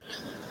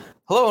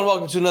Hello and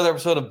welcome to another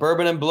episode of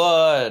Bourbon and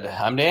Blood.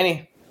 I'm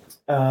Danny.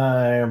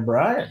 I'm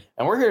Brian.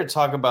 And we're here to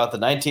talk about the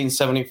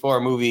 1974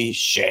 movie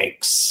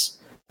Shanks.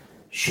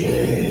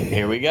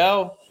 Here we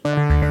go.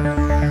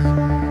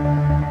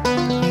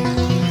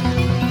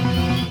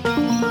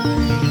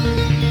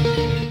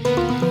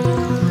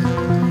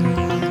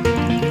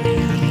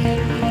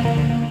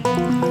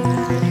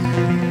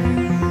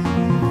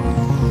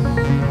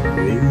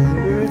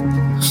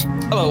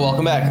 Hello,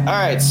 welcome back. All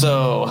right,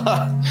 so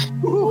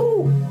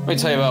let me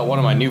tell you about one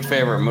of my new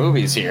favorite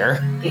movies here.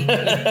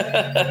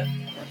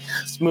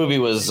 This movie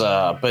was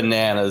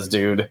bananas,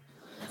 dude.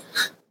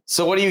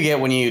 So what do you get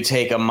when you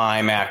take a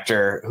mime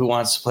actor who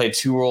wants to play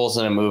two roles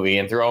in a movie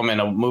and throw him in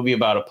a movie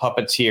about a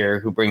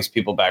puppeteer who brings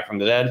people back from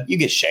the dead? You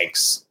get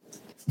Shanks.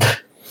 I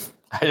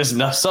just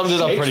summed it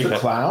up pretty good.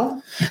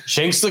 Clown?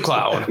 Shanks the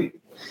Clown.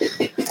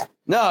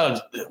 No,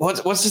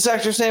 what's this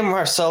actor's name?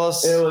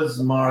 Marcellus? It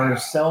was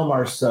Marcel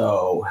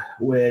Marceau,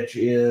 which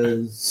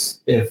is,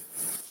 if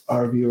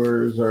our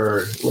viewers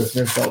or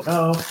listeners don't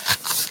know,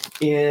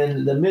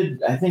 in the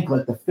I think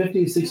like the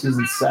 50s, 60s,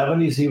 and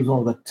 70s, he was one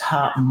of the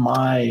top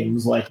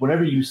mimes. Like,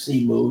 whenever you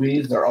see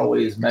movies, they're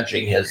always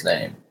mentioning his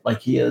name. Like,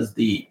 he is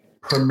the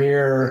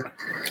premier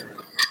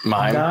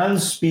Mime.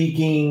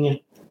 Non-speaking,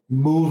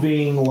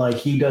 moving, like,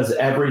 he does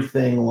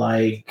everything,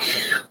 like,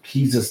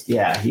 he's just,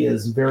 he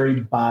is very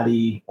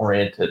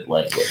body-oriented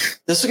language.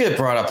 This will get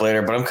brought up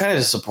later, but I'm kind of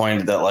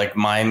disappointed that, like,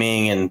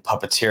 miming and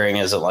puppeteering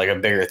isn't, like, a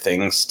bigger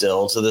thing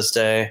still to this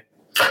day.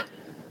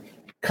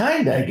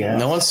 Kinda, I guess.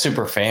 No one's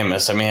super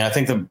famous. I mean, I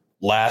think the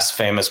last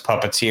famous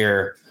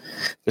puppeteer,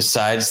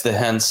 besides the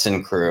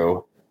Henson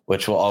crew,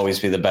 which will always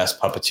be the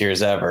best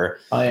puppeteers ever,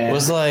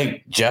 was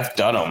like Jeff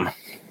Dunham.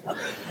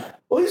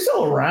 Well, he's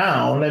still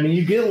around. I mean,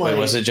 you get like... Wait,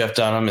 was it Jeff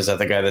Dunham? Is that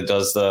the guy that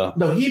does the...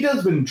 No, he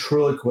does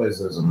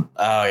ventriloquism.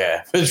 Oh,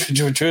 yeah.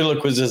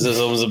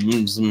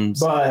 Ventriloquism.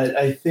 But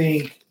I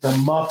think the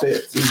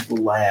Muppets is the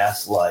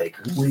last, like,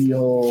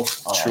 real...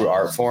 True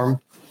art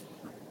form?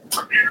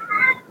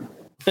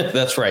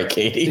 That's right,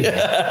 Katie.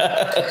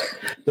 The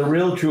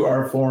real true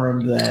art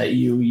form that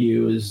you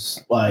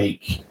use,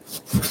 like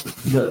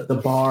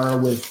the bar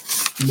with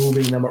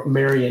moving the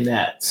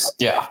marionettes.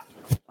 Yeah.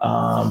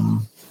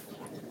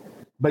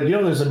 But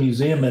there's a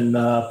museum in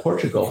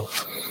Portugal.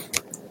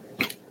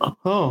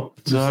 Oh,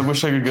 I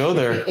wish I could go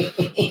there.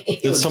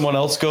 Did someone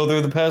else go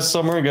there the past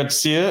summer and got to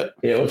see it?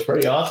 It was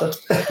pretty awesome.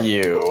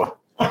 You.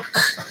 All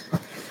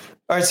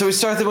right, so we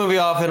start the movie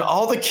off, and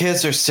all the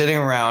kids are sitting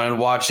around and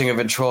watching a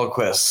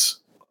ventriloquist.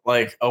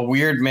 Like a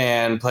weird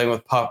man playing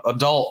with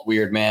adult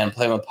weird man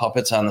playing with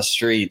puppets on the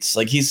streets.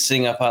 Like he's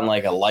sitting up on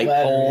like a light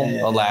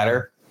pole, a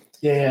ladder.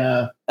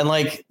 Yeah. And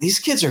like these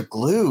kids are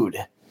glued.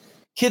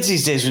 Kids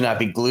these days would not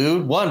be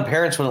glued. One,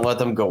 parents wouldn't let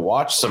them go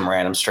watch some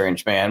random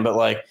strange man, but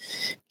like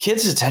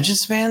kids' attention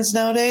spans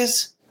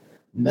nowadays?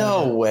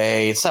 No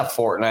way. It's not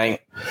Fortnite.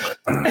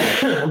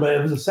 But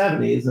it was the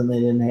 70s and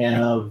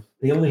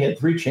they only had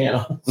 3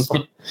 channels.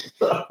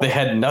 They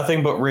had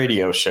nothing but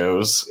radio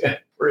shows. Yeah,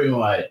 pretty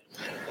much.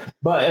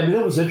 But I mean,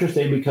 it was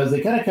interesting because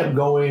they kind of kept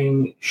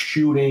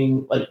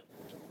shooting, like,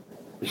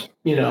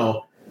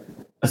 a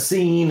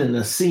scene and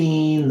a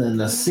scene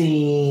and a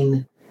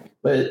scene.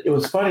 But it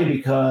was funny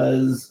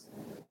because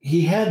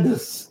he had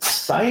this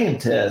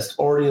scientist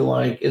already,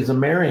 like, is a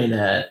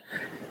marionette.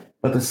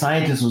 But the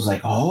scientist was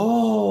like,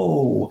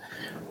 oh,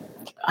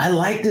 I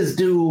like this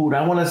dude.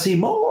 I want to see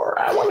more.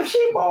 I want to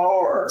see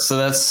more. So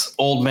that's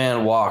Old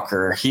Man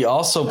Walker. He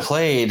also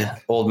played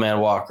Old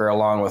Man Walker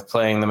along with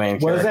playing the main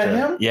character. Was that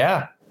him?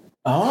 Yeah.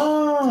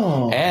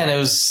 Oh. And it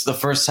was the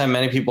first time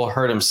many people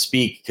heard him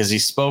speak because he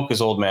spoke as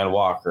Old Man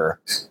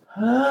Walker.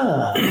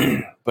 Huh.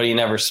 But he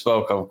never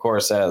spoke, of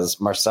course, as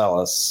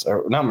Marcellus.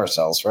 Or not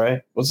Marcellus,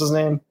 right? What's his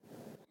name?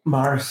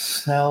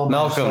 Marcel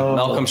Marceau.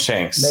 Malcolm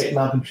Shanks.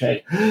 Malcolm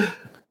Shanks.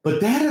 But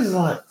that is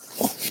not...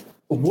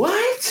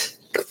 What?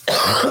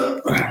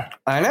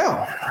 I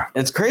know.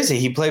 It's crazy.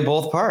 He played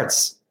both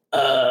parts.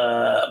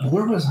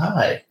 Where was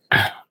I?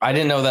 I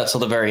didn't know that till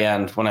the very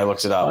end when I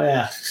looked it up. Oh,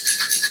 yeah.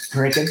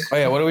 Drinking. Oh,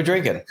 yeah. What are we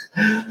drinking?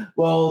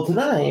 Well,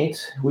 tonight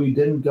we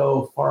didn't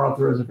go far off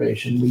the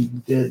reservation. We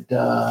did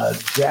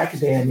Jack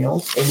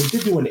Daniels, and we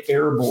did do an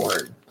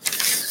airborne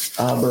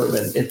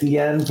bourbon at the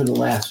end for the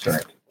last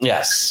drink.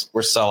 Yes.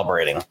 We're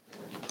celebrating.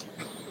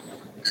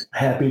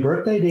 Happy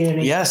birthday,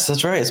 Danny. Yes,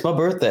 that's right. It's my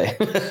birthday.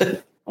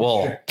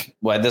 Well,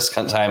 by this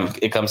time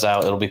it comes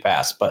out, it'll be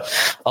past, but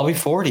I'll be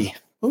 40.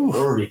 Ooh,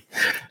 40.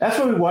 That's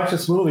why we watched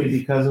this movie,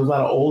 because there was a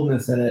lot of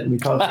oldness in it, and we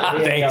thought,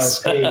 hey,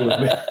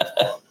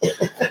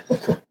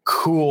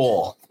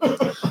 cool. All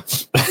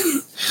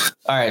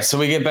right, so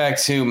we get back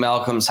to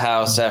Malcolm's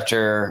house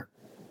after,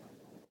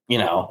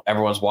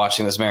 everyone's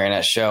watching this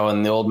marionette show,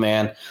 and the old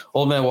man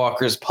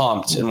Walker's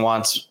pumped and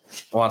wants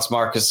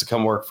Marcus to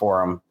come work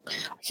for him. I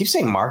keep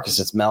saying Marcus,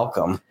 it's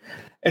Malcolm.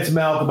 It's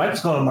Malcolm. I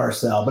just call him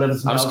Marcel, but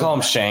it's Malcolm. I just call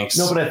him Shanks.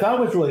 No, but I thought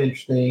it was really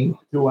interesting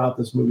throughout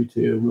this movie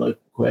too, really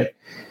quick.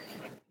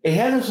 It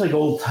had this like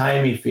old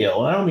timey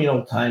feel. And I don't mean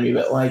old timey,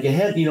 but like it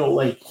had,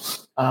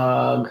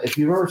 if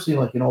you've ever seen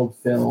like an old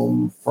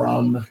film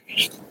from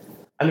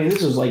I mean,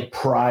 this was like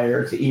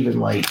prior to even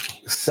like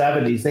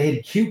 70s. They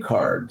had cue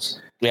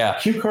cards. Yeah.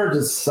 Cue cards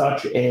is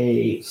such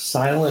a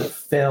silent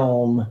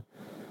film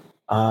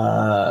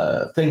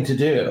thing to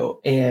do,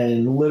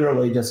 and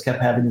literally just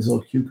kept having these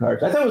little cue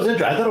cards. I thought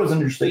it was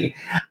interesting.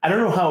 I don't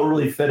know how it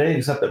really fit in,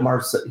 except that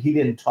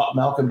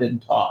Malcolm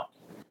didn't talk.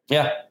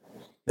 Yeah.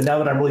 But now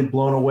that I'm really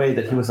blown away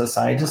that he was a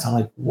scientist, I'm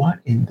like, what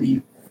in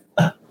the...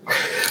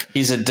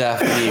 He's a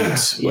deaf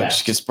mute,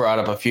 which gets brought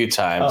up a few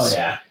times. Oh,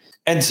 yeah.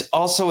 And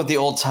also with the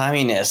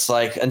old-timiness,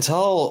 like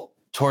until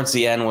towards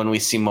the end when we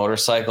see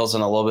motorcycles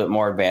and a little bit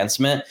more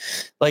advancement,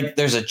 like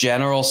there's a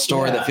general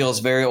store that feels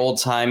very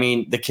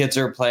old-timey. The kids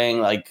are playing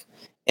like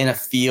in a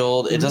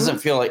field. It doesn't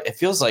feel like... It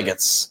feels like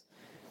it's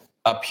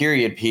a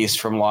period piece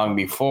from long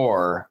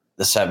before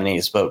the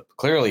 70s, but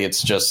clearly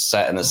it's just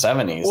set in the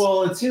 70s.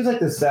 Well, it seems like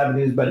the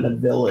 70s, but in a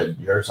village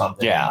or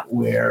something. Yeah.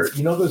 Where,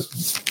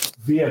 there's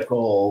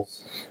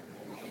vehicles,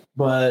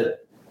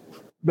 but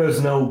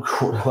there's no,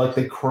 like,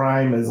 the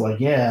crime is like,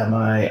 yeah,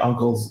 my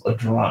uncle's a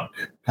drunk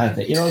kind of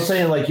thing. You know what I'm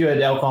saying? Like, you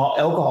had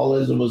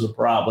alcoholism was a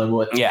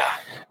problem.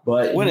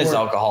 But when has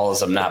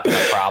alcoholism not been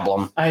a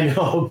problem? I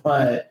know,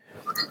 but,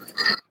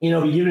 but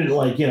you didn't,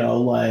 like,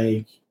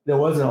 there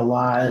wasn't a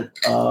lot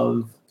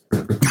of...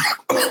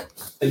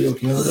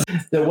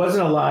 There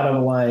wasn't a lot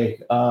of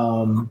like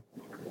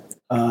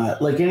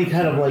any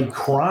kind of like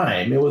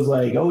crime. It was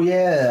like, oh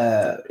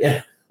yeah.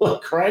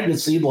 Like crime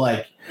just seemed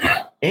like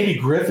Andy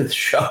Griffith's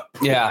show.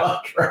 Yeah.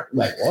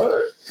 Like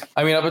what?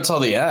 I mean, up until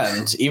the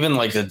end, even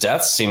like the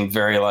deaths seemed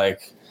very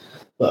like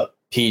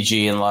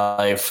PG in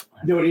life.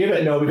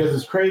 No, because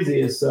it's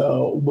crazy.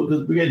 So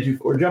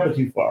we're jumping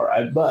too far.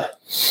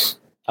 Let's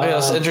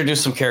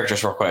introduce some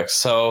characters real quick.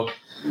 So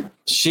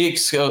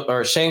Shanks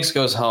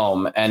goes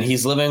home and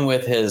he's living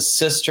with his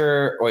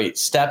stepsister. I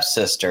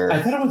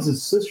thought it was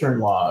his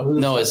sister-in-law.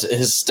 No,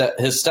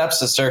 his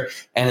stepsister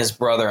and his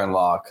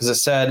brother-in-law, because it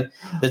said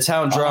the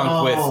town drunk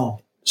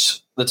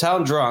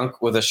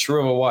with a shrew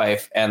of a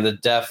wife and the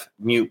deaf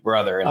mute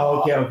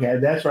brother-in-law. Okay,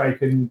 that's right. I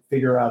couldn't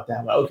figure out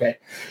that one. Okay,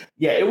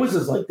 yeah, it was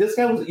just like this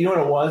guy was. You know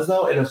what it was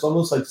though, and it's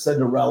almost like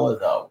Cinderella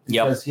though,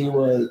 because he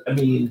was. I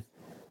mean,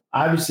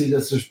 obviously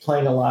this is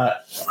playing a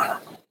lot,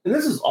 and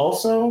this is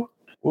also.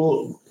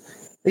 Well,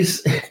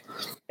 it's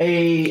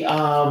a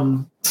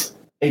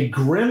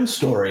Grimm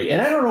story,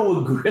 and I don't know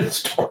what Grimm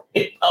story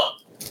is.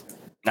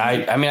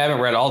 I mean, I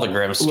haven't read all the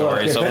Grimm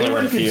stories. Look, if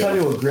anyone can tell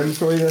me what Grimm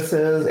story this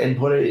is and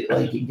put it,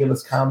 like, give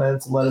us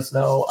comments and let us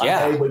know,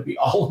 I would be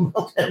all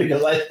about that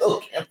because I still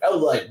can't. I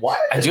was like, what?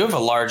 I do have a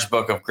large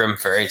book of Grimm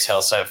fairy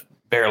tales I've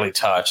barely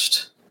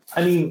touched.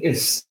 I mean,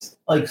 it's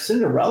like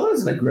Cinderella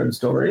isn't a Grimm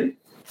story.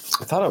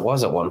 I thought it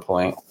was at one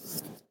point.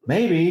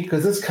 Maybe,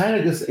 because this kind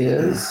of just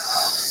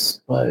is.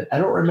 But I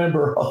don't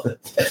remember all the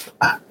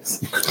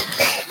deadlines.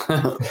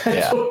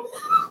 Yeah.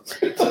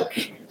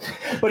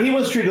 But he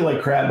was treated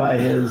like crap by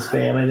his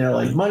family. They're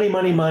like, money,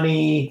 money,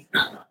 money.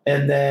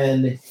 And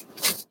then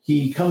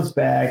he comes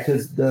back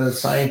because the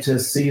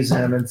scientist sees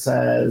him and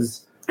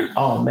says,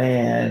 oh,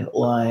 man,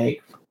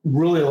 like,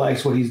 really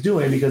likes what he's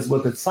doing because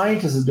what the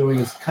scientist is doing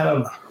is kind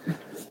of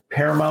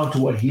paramount to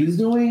what he's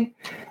doing.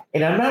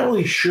 And I'm not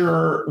really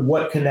sure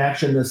what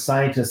connection the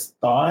scientist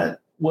thought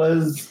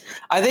was.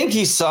 I think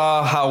he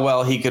saw how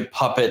well he could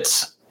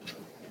puppet.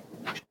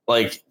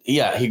 Like,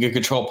 yeah, he could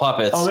control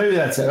puppets. Oh, maybe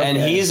that's it. Okay. And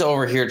he's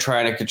over here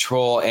trying to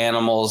control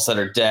animals that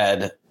are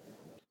dead.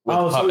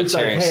 So he's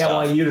like, hey, I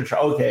want you to try.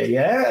 Okay,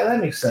 yeah, that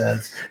makes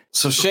sense.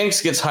 So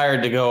Shanks gets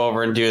hired to go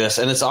over and do this.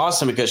 And it's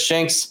awesome because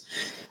Shanks'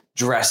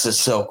 dress is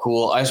so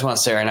cool. I just want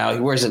to say right now, he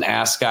wears an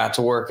ascot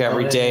to work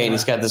every day. And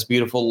he's got this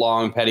beautiful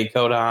long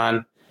petticoat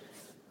on.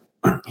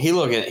 He's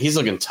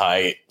looking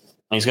tight.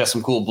 He's got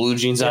some cool blue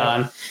jeans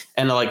on,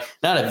 and like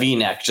not a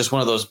V-neck, just one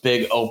of those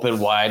big, open,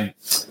 wide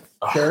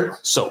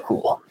shirts. So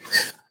cool,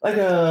 like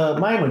a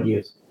mime would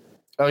use.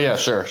 Oh yeah,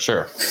 sure.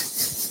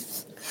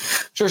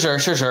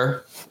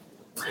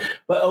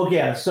 But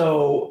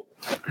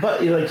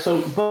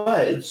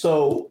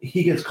so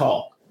he gets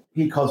called.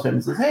 He calls him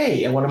and says,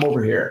 "Hey, I want him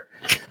over here."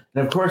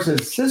 And of course,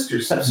 his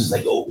stepsister's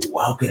like, "Oh,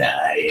 how can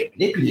I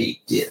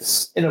manipulate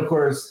this?" And of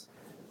course,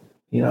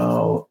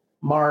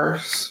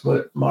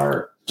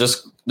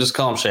 Just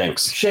call him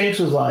Shanks. Shanks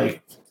was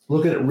like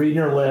reading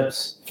her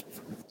lips.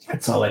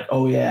 It's all like,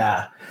 oh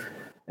yeah.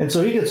 And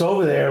so he gets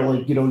over there,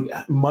 like,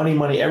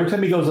 money. Every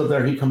time he goes up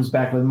there, he comes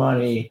back with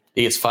money.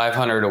 He gets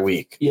 $500 a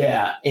week.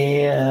 Yeah.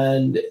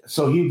 And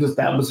so he had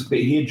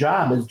a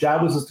job. His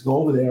job was just to go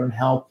over there and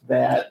help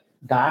that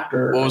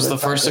doctor. What was the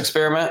first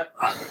experiment?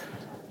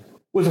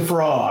 Was a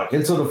frog.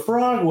 And so the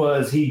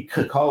frog he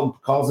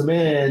calls him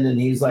in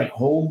and he's like,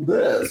 hold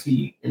this.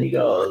 He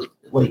goes,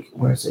 like,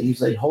 where is it?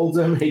 He's like, holds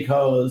him. He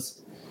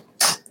goes,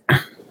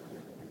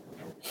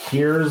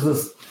 here's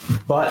this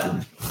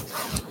button.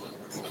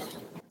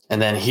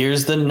 And then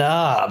here's the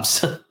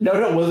knobs. No,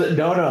 it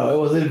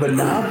wasn't even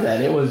knob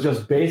then. It was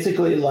just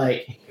basically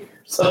like,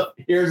 so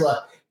here's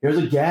a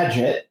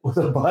gadget with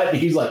a button.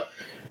 He's like,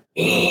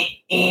 and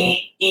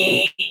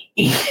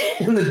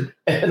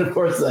of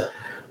course the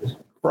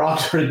frog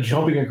started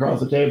jumping across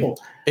the table.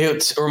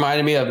 It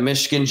reminded me of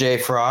Michigan J.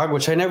 Frog,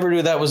 which I never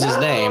knew that was his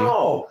name.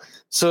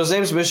 So his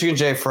name's Michigan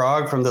J.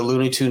 Frog from the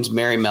Looney Tunes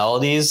Merry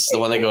Melodies, the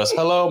one that goes,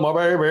 hello, my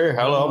baby,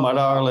 hello, my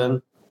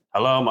darling,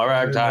 hello, my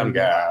ragtime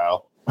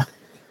gal.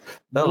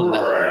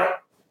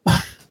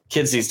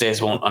 Kids these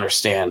days won't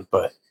understand,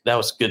 but that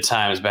was good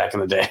times back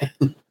in the day.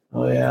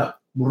 Oh, yeah.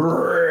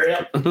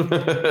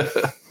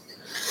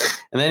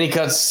 And then he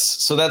cuts.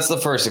 So that's the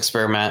first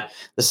experiment.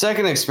 The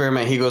second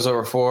experiment he goes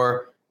over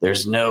for,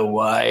 there's no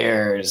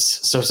wires.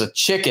 So it's a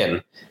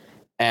chicken.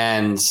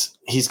 And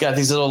he's got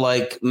these little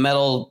like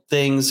metal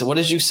things. What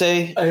did you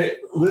say?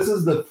 This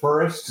is the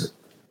first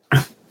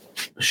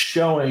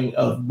showing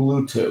of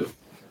Bluetooth.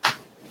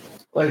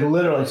 Like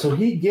literally. So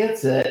he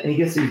gets it and he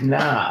gets these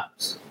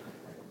knobs.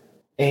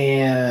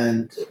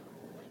 And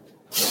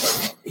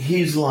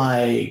he's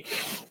like,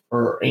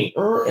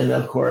 and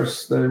of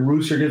course the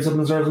rooster gets up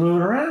and starts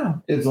moving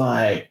around. It's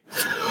like,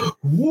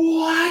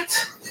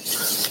 what?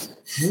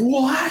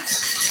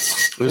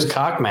 It was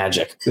cock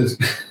magic. It's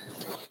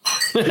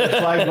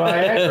like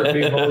Viagra,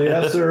 people.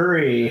 Yes,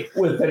 sir.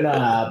 With the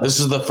knob. This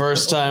is the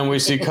first time we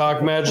see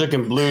cock magic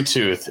and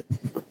Bluetooth.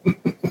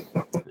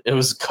 It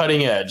was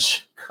cutting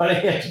edge. Cutting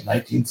edge,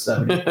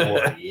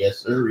 1974. Yes,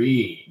 sir.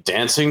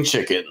 Dancing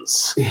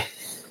chickens.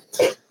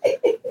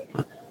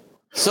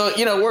 So,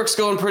 work's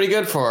going pretty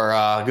good for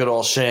good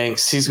old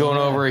Shanks. He's going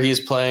over, he's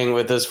playing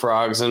with his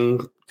frogs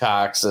and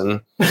cocks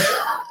and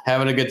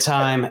having a good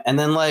time. And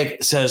then,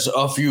 says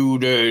a few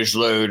days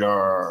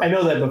later. I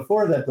know that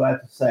before that, though, I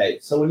have to say,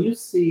 so when you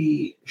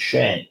see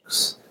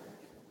Shanks,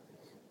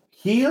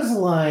 he is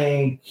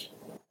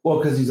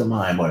because he's a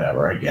mime,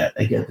 whatever. I get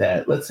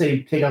that. Let's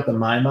say take out the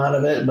mime out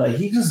of it, but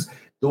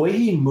the way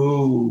he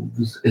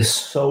moves is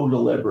so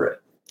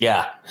deliberate.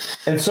 Yeah.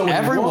 And so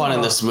everyone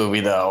in this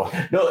movie, though.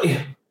 No,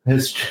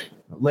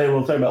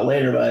 we'll talk about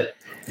later, but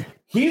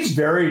he's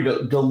very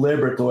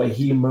deliberate the way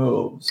he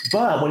moves.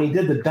 But when he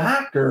did the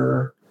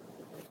doctor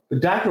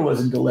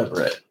wasn't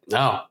deliberate.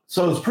 No.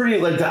 So it's pretty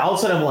all of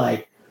a sudden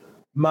I'm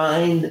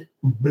mind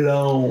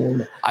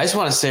blown. I just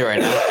want to say right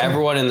now,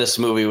 everyone in this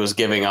movie was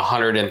giving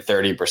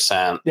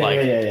 130%.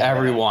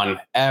 Everyone,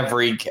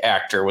 every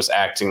actor was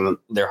acting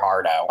their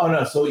heart out. Oh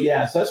no, so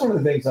that's one of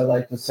the things I'd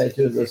like to say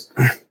too. Is this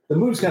the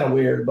movie's kind of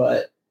weird,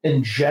 but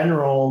in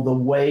general, the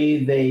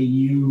way they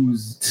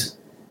used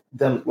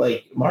them,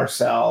 like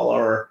Marcel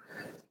or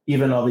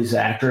even all these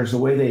actors, the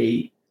way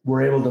they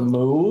were able to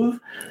move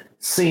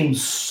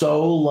seems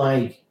so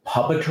like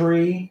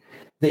puppetry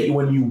that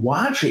when you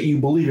watch it, you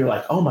believe you're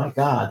like, oh my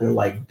God, they're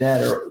like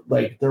dead, or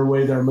like their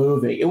way they're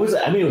moving. It was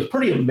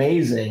pretty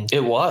amazing.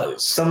 It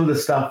was. Some of the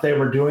stuff they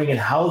were doing and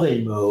how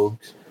they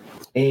moved.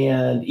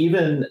 And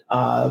even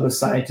the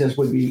scientist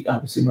would be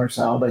obviously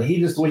Marcel, but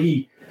the way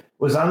he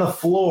was on the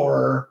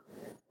floor.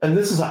 And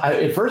this is,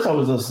 at first I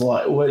was just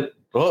like, what?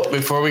 Well,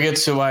 before we get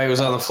to why he was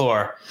on the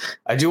floor,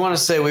 I do want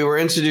to say we were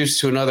introduced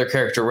to another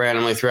character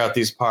randomly throughout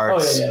these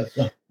parts. Oh,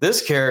 yeah.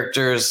 This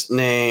character's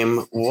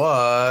name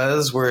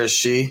was, where is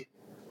she?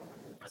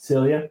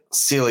 Celia.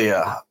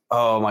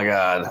 Oh, my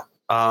God.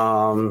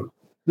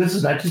 This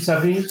is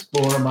 1970s.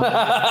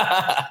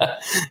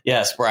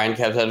 Yes, Brian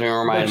kept having to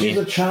remind me. She's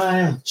a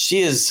child. She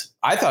is,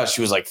 I thought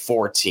she was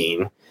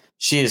 14.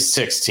 She is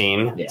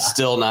 16. Yeah.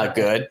 Still not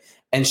good.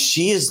 And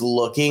she is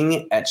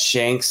looking at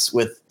Shanks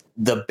with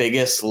the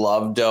biggest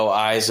love doe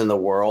eyes in the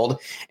world.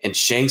 And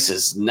Shanks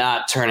is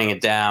not turning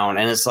it down.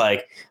 And it's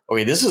like,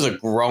 okay, this is a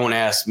grown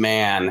ass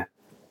man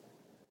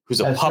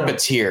who's a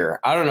puppeteer.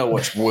 I don't know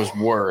which was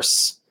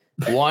worse.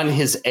 One,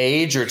 his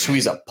age, or two,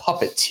 he's a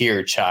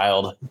puppeteer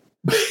child.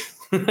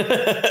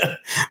 But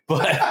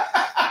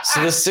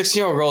so this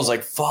 16-year-old girl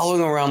is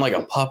following around like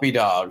a puppy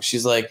dog.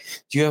 She's like,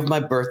 do you have my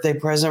birthday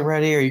present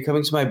ready? Are you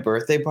coming to my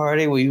birthday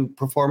party? Will you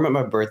perform at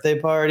my birthday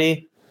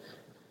party?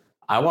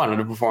 I wanted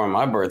to perform at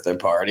my birthday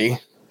party.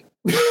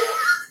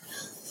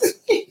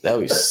 That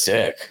would be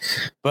sick.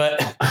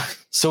 But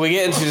so we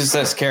get into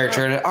this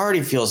character and it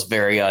already feels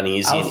very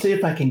uneasy. I'll see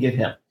if I can get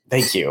him.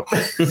 Thank you.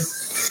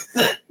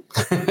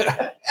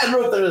 I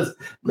wrote this.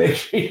 Make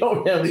sure you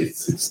don't have these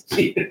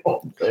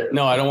 16-year-olds there.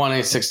 No, I don't want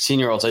any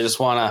 16-year-olds. I just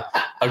want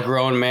a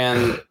grown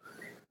man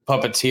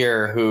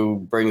puppeteer who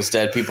brings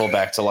dead people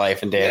back to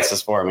life and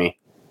dances for me.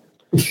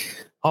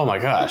 Oh, my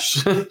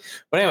gosh. But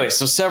anyway,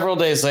 so several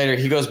days later,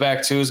 he goes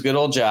back to his good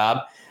old job.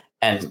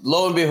 And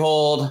lo and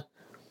behold,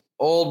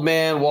 old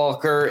man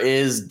Walker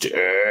is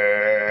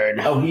dead.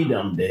 Oh, he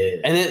done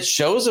dead. And it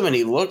shows him and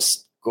he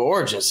looks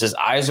gorgeous. His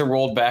eyes are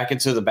rolled back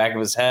into the back of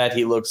his head.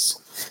 He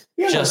looks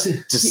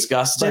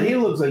disgusting. But he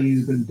looks like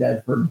he's been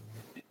dead for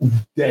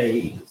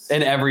days.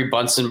 And every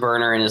Bunsen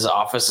burner in his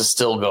office is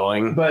still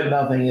going. But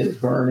nothing is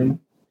burning.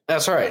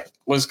 That's right.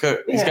 He's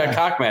got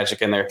cock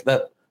magic in there.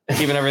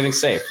 Keeping everything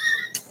safe.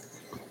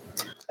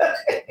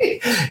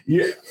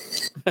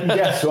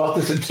 Yes, throughout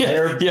this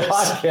entire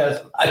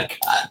podcast,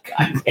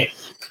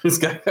 he's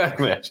got cock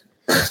magic.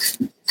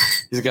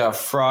 He's got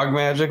frog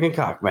magic and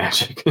cock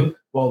magic.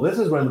 Well, this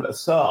is when he's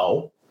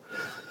so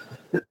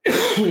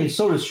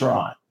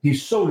distraught.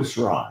 He's so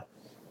distraught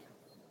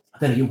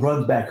Then he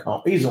runs back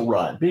home. He's a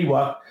run. He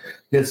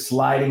gets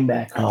sliding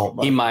back home.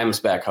 He mimes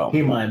back home.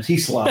 He mimes. He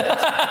slides.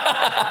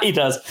 He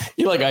does.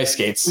 He like ice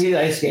skates. He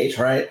ice skates,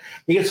 right?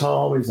 He gets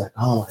home. He's like,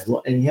 oh my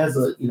Lord. And he has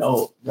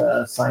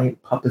the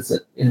giant puppets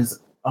in his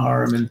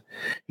arm, and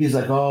he's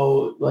like,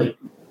 oh, like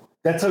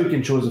that's how he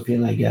can show his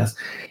feeling, I guess.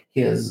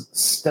 His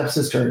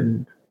stepsister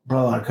and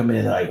brother come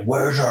in like,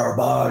 where's our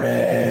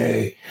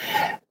body?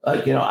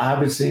 Like,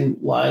 obviously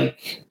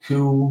like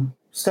two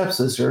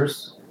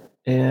stepsisters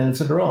and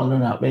Cinderella. No,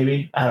 not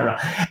maybe. I don't know.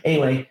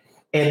 Anyway,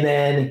 and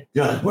then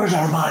they're like, where's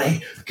our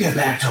money? Get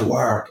back to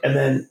work. And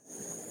then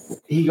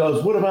he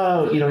goes, what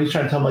about, he's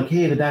trying to tell him like,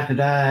 hey, the doctor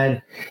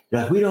died.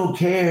 They're like, we don't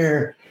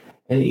care.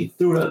 And he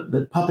threw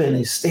the puppet and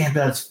he stamped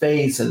on his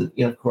face. And,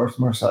 of course,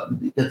 Marcel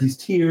got these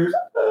tears.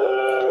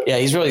 Yeah,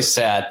 he's really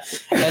sad.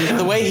 And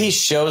the way he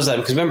shows them,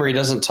 because remember, he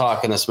doesn't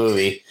talk in this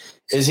movie,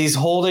 is he's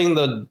holding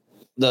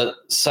the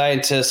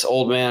scientist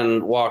old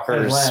man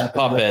Walker's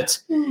puppet,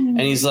 and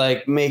he's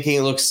like making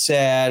it look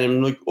sad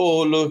and like,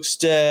 oh, it looks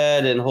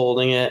dead, and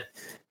holding it.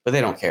 But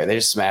they don't care. They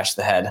just smash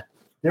the head.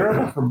 They're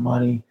about for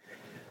money.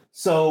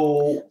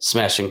 So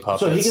smashing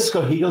puppets.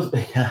 So he goes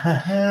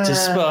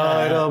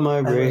despite all my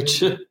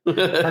rage. I'm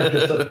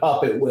just a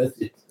puppet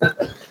with you.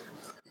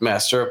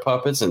 Master of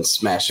puppets and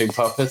smashing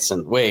puppets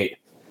and wait.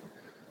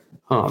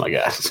 Oh my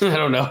god. I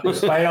don't know.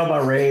 Despite all my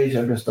rage,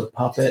 I'm just a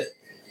puppet.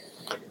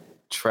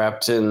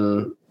 Trapped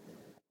in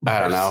I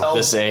don't know,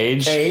 this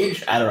age.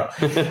 I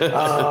don't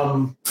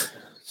know.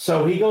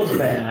 So he goes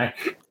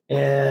back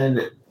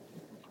and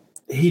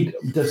he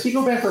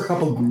go back for a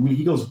couple of weeks.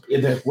 He goes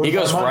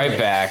right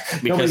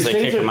back because they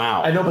kick him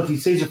out. I know, but he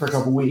stays there for a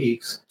couple of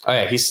weeks. Oh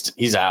yeah,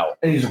 he's out.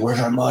 And he's like,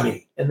 where's our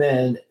money? And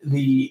then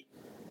the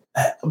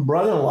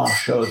brother-in-law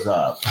shows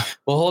up.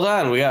 Well, hold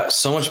on. We got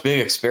so much big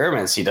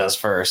experiments he does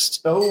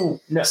first. Oh,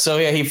 no. So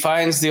yeah, he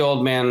finds the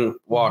old man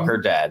Walker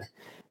dead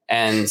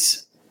and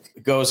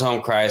goes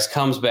home, cries,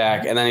 comes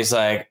back, and then he's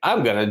like,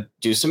 I'm going to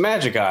do some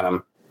magic on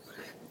him.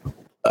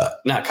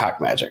 Not cock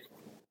magic.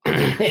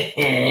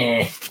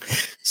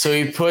 So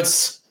he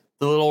puts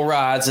the little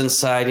rods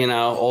inside,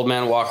 old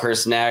man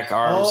Walker's neck,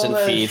 arms, and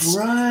feet.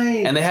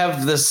 Right. And they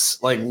have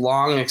this like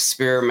long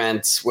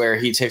experiment where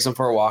he takes him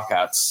for a walk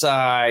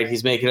outside.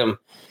 He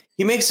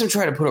makes him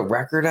try to put a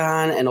record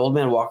on, and old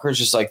man Walker's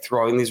just like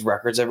throwing these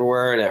records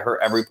everywhere, and it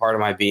hurt every part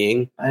of my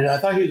being. I know. I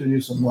thought he was gonna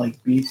do some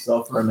like beats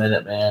though for a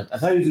minute, man. I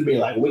thought he was gonna be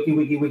like wiki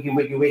wiki wiki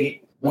wiki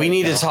wiki. We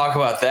need to talk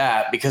about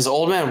that because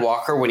old man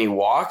Walker, when he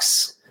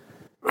walks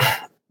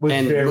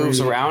and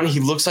moves around, he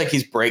looks like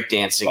he's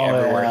breakdancing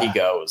everywhere he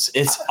goes.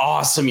 It's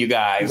awesome, you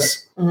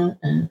guys.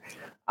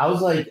 I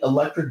was like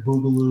Electric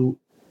Boogaloo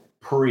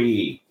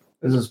pre.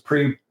 This is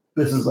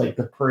like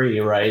the pre,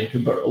 right?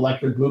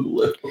 Electric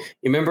Boogaloo. You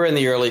remember in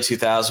the early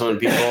 2000s when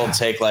people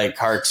take like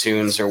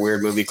cartoons or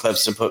weird movie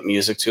clips and put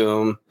music to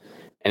them,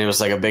 and it was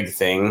like a big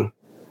thing.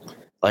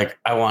 Like,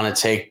 I want to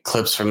take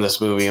clips from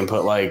this movie and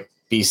put like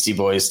Beastie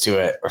Boys to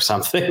it or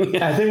something.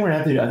 I think we're gonna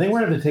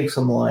have to take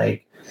some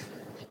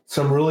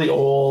really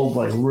old,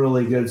 like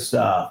really good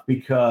stuff,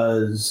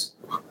 because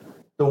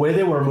the way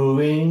they were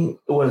moving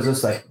was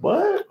just like,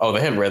 what? Oh,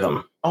 they had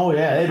rhythm. Oh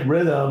yeah, they had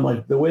rhythm,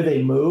 like the way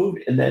they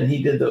moved. And then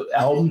he did the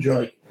albums. You're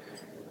like,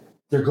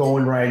 they're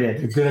going right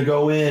in. They're gonna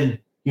go in.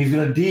 He's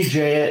gonna DJ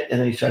it, and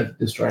then he started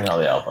destroying all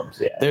the albums.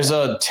 Yeah. There's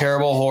a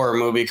terrible horror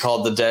movie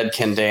called The Dead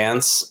Can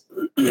Dance.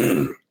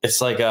 It's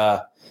like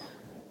a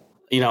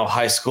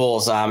high school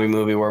zombie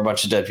movie where a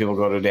bunch of dead people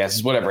go to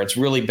dances, whatever. It's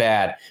really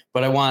bad,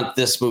 but I want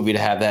this movie to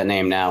have that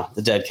name now.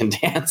 The Dead Can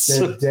Dance.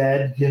 The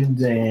Dead Can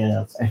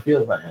Dance. I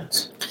feel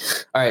that.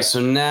 All right. So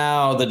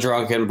now the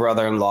drunken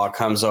brother-in-law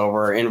comes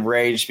over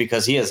enraged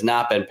because he has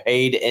not been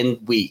paid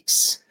in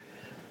weeks.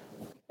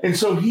 And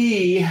so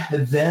he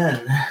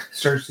then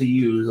starts to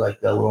use like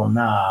the little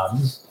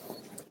knobs.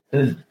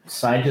 And the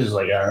scientist is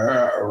like,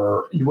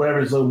 or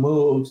whatever his little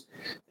moves.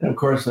 And of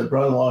course, the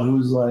brother-in-law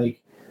who's like,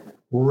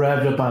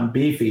 revved up on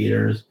beef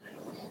eaters,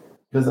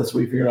 because that's what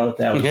we figured out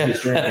that was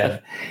he's drinking.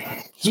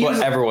 It's what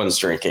everyone's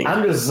drinking.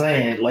 I'm just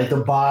saying, like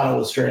the bottle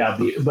was straight out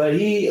beef, but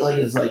he like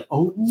is like,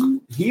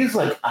 he's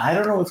like, I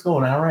don't know what's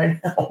going on right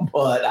now,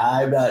 but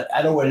I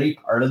don't want any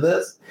part of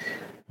this.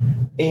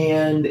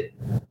 And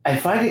I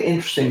find it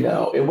interesting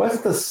though. It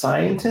wasn't the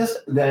scientist.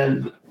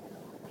 Then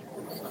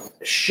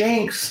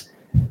Shanks.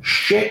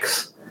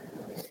 Shanks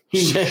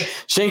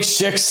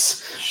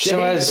sticks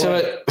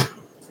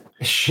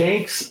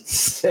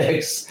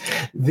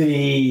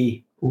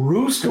the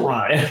rooster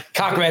on it.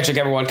 Cock magic,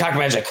 everyone. Cock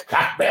magic.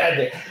 Cock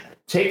magic.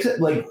 Takes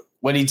it like.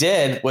 What he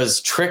did was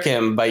trick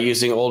him by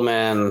using old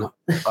man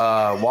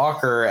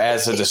Walker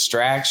as a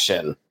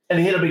distraction. And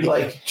he had to be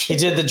like. He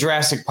did the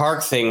Jurassic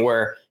Park thing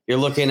where you're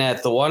looking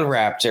at the one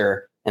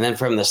raptor and then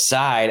from the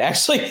side.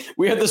 Actually,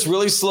 we had this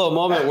really slow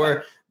moment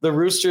where the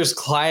rooster's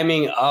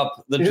climbing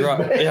up the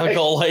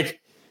vehicle,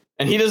 like,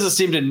 and he doesn't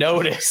seem to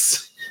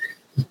notice.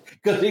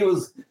 Because he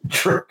was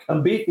tricked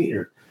on beef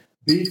eaters.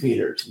 Beef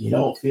eaters. You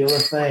don't feel a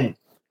thing.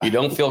 You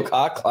don't feel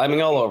cock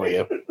climbing all over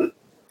you.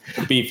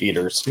 Beef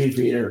eaters. Beef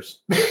eaters.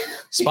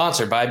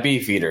 Sponsored by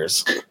Beef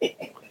Eaters.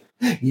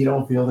 You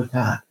don't feel the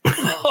cock.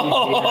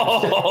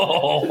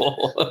 All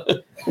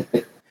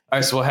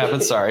right, so what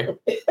happened? Sorry.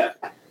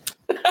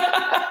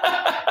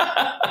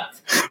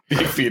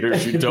 Beef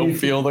eaters, you don't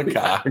feel the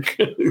cock.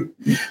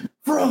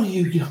 For all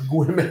you young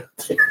women.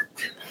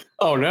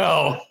 Oh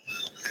no.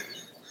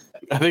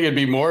 I think it'd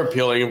be more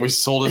appealing if we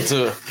sold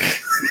it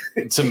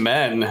to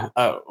men.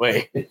 Oh,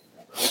 wait.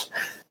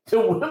 To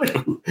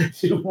women,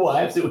 to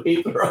wives who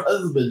hate their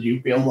husbands,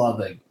 you feel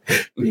loving.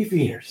 Beef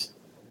eaters.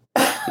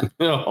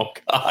 Oh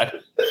God.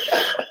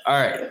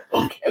 All right.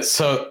 Okay.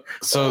 So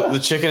the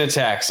chicken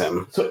attacks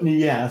him. So,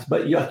 yes,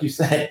 but like you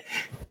said,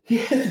 he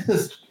has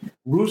this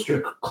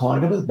rooster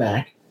clawing up his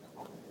back.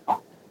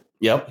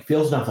 Yep. He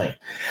feels nothing.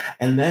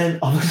 And then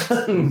all of a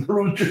sudden, the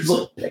rooster's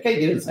like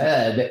picking at his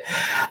head.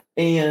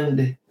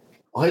 And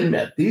I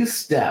admit, these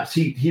steps,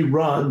 he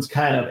runs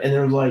kind of, and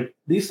there's like,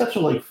 these steps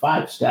are like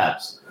 5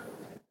 steps.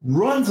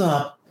 Runs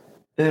up,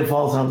 and then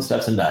falls down the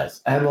steps and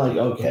dies. I'm like,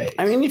 okay.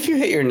 I mean, if you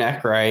hit your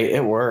neck right,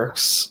 it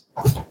works.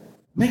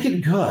 Make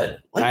it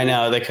good. Like, I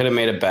know, they could have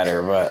made it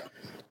better, but...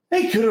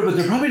 They could have, but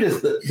they're probably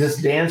just,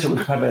 this dancer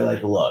was probably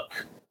like, look,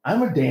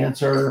 I'm a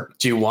dancer.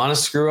 Do you want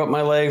to screw up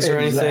my legs or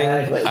anything?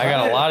 Exactly. I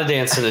got a lot of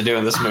dancing to do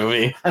in this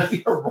movie. I'm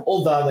going to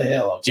roll down the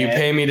hill, okay? Do you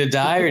pay me to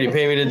die or do you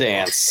pay me to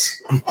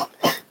dance?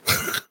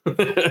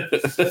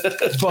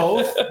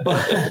 Both,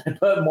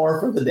 but more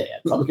for the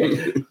dance.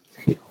 Okay.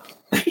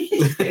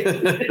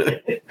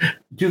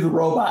 Do the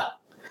robot.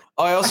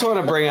 Oh, I also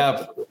want to bring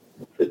up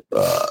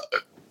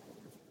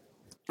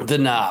the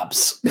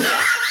knobs.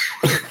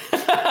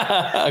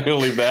 I'm going to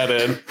leave that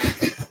in.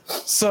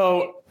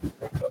 So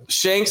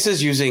Shanks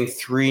is using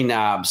 3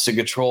 knobs to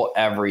control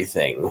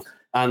everything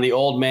on the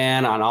old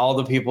man, on all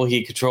the people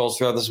he controls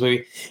throughout this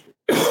movie.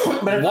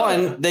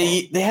 One,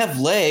 they have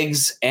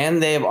legs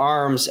and they have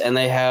arms and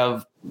they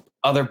have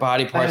other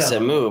body parts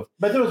that move.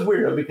 But that was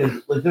weird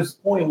because like there's a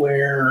point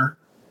where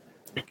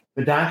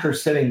the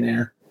doctor's sitting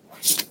there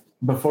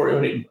before.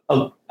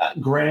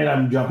 Granted,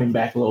 I'm jumping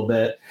back a little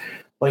bit,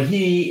 but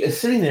he is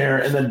sitting there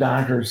and the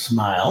doctor's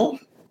smile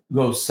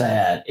goes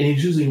sad, and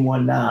he's using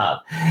 1 knob.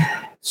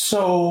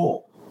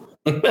 So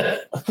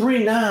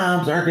 3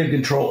 knobs aren't going to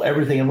control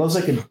everything unless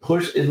I can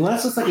push.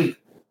 Unless it's like a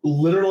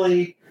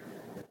literally.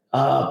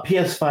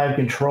 PS5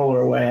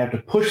 controller where I have to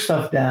push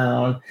stuff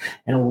down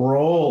and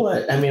roll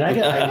it. I mean, I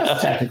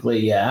guess technically,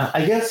 yeah.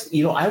 I guess,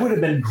 I would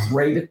have been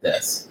great at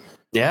this.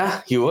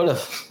 Yeah, you would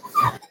have.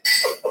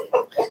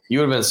 You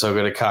would have been so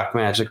good at cock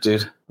magic,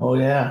 dude. Oh,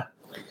 yeah.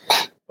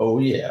 Oh,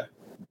 yeah.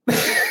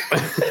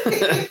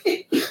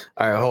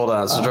 All right, hold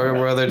on. So Joy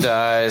Brother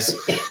dies.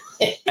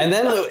 And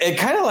then it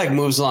kind of like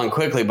moves along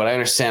quickly, but I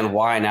understand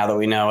why now that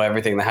we know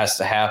everything that has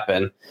to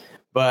happen.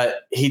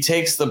 But he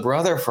takes the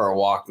brother for a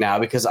walk now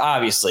because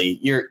obviously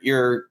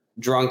you're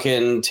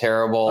drunken,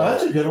 terrible. Oh,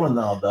 that's a good one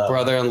though.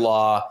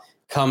 Brother-in-law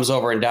comes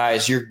over and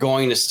dies. You're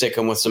going to stick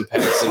him with some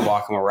pegs and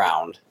walk him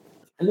around.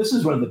 And this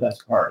is one of the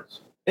best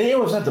parts. And it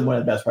was not one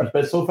of the best parts,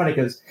 but it's so funny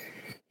because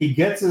he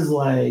gets his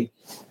like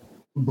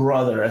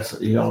brother, as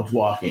is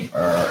walking,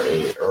 and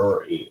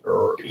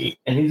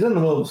he's in the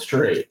middle of the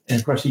street, and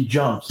of course he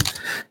jumps,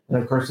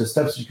 and of course the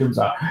steps comes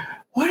out.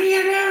 What are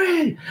you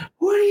doing?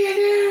 What are you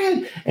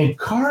doing? And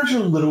cars are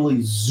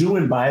literally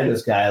zooming by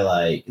this guy.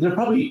 Like they're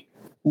probably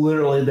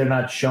literally they're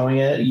not showing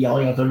it,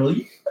 yelling at them,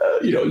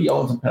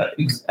 yelling some kind of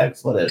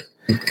expletive.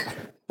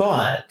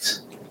 But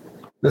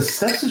the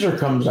stepsister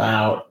comes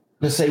out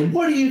to say,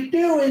 "What are you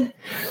doing?"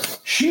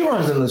 She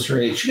runs in the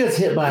street. She gets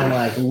hit by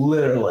like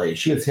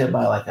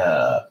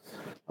a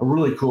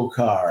really cool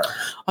car.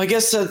 I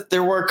guess that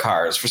there were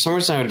cars. For some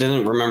reason, I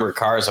didn't remember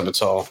cars up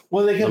until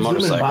they kept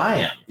zooming by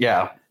him.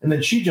 Yeah. And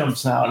then she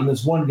jumps out, and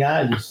this one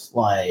guy just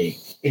like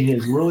in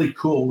his really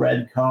cool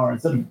red car,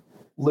 instead of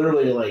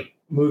literally like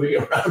moving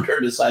around her,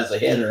 decides to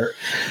hit her.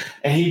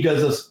 And he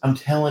does this. I'm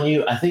telling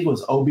you, I think it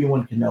was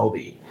Obi-Wan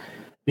Kenobi,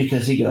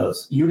 because he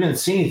goes, "You didn't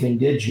see anything,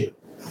 did you?"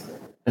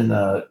 And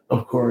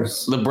of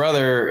course, the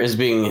brother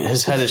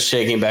his head is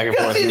shaking back and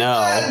forth.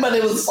 No, but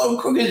it was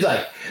so cool. He's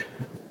like,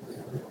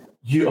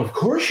 of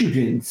course you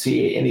didn't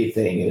see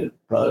anything. And his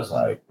brother's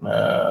like,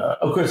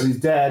 of course he's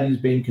dead. He's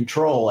being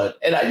controlled.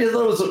 And I just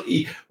thought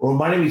it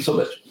reminded me so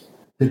much.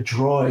 The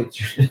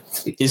droids.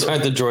 These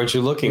aren't the droids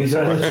you're looking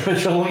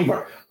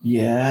for.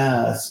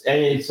 Yes.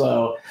 And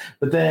so,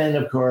 but then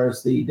of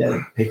course the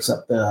dad picks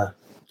up the,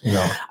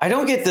 I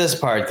don't get this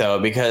part though,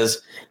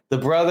 because the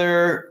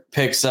brother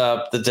picks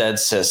up the dead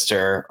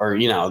sister, or,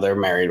 they're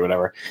married,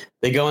 whatever.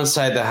 They go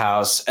inside the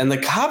house and the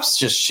cops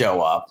just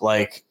show up.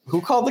 Like, who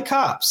called the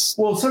cops?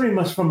 Well, somebody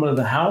from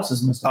the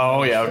houses must have.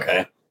 Oh, yeah,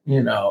 okay.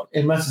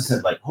 It must have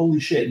said, like, holy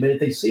shit. But if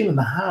they see him in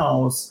the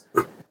house,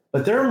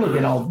 but they're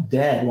looking all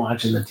dead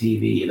watching the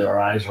TV. Their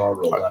eyes are all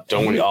rolled up.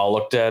 Don't we all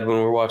look dead when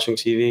we're watching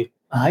TV?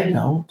 I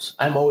don't.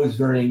 I'm always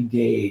very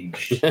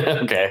engaged.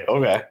 Okay.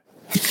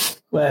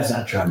 Well, that's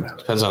not true.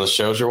 Depends on the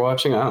shows you're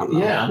watching. I don't know.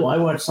 Yeah, well, I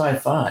watch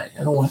sci-fi.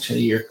 I don't watch any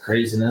of your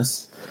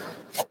craziness.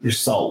 Your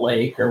Salt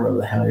Lake or whatever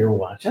the hell you're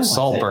watching.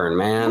 Saltburn,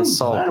 man.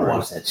 Saltburn. I don't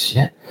watch that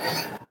shit.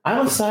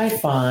 I'm a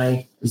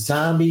sci-fi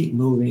zombie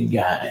movie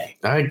guy.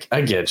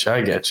 I get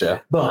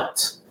you.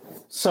 But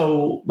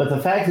So, but the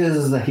fact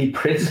is that he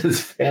brings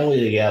his family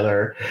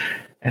together,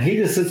 and he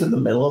just sits in the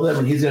middle of them,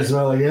 and he's just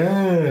like,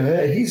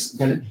 he's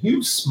got a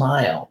huge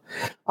smile.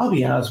 I'll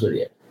be honest with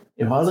you.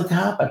 If I was a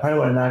cop, I probably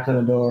would have knocked on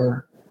the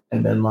door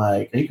and been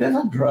like, "Are you guys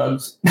on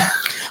drugs?"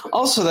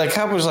 Also, that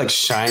cop was like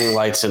shining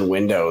lights in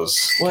windows.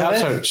 Well,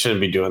 Cops shouldn't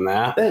be doing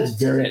that. That's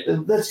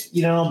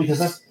because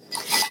that's.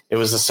 It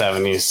was the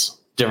 70s,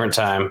 different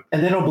time.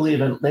 And they didn't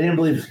believe in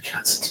the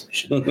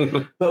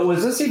Constitution. But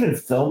was this even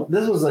filmed?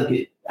 This was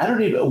like,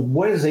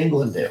 what does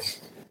England do?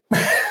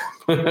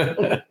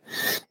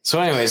 So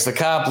anyways, the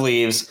cop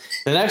leaves.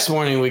 The next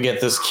morning, we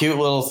get this cute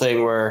little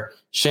thing where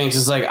Shanks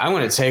is like, I'm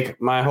going to take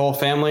my whole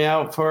family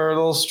out for a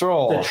little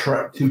stroll.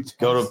 To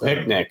go to a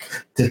picnic.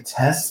 To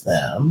test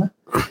them.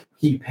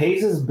 He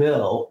pays his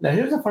bill. Now,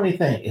 here's the funny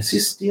thing. Is he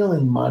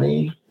stealing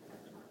money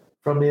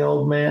from the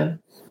old man?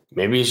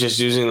 Maybe he's just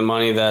using the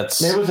money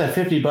that's... Maybe it was that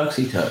 $50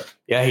 he took.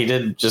 Yeah, he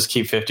did just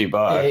keep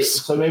 $50.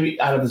 So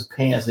maybe out of his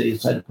pants that he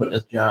decided to put in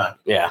his junk.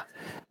 Yeah.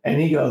 And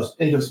he goes,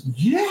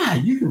 yeah,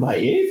 you can buy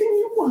anything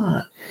you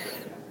want.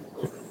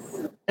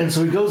 And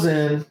so he goes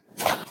in,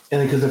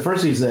 and because at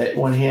first he's at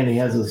one hand, he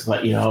has this,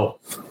 like,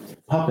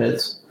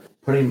 puppets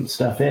putting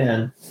stuff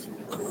in.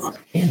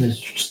 And the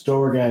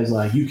store guy's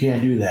like, you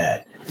can't do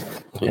that.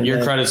 And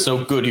your credit's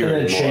so good here.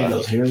 And then Shanks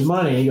goes, here's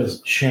money. He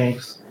goes,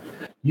 Shanks,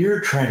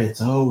 your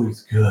credit's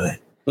always good.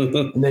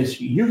 And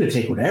you can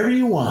take whatever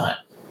you want.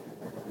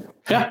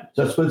 Yeah.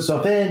 So let's put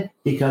stuff in.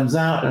 He comes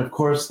out, and of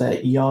course,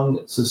 that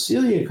young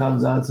Cecilia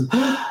comes out and says,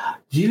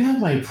 do you have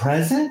my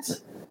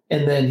present?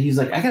 And then he's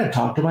like, I got to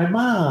talk to my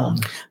mom.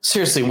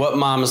 Seriously, what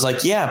mom is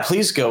like, yeah,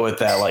 please go with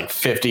that, like,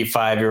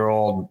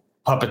 55-year-old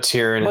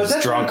puppeteer and his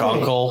drunk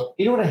uncle.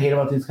 You know what I hate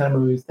about these kind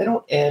of movies? They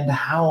don't end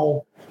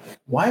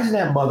why isn't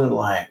that mother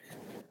like,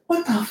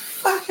 what the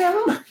fuck,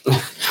 Adam?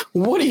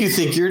 What do you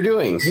think you're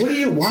doing?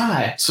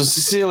 Why? So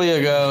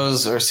Celia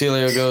goes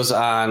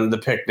on the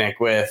picnic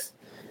with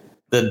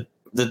the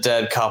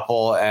dead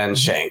couple and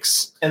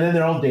Shanks. And then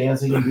they're all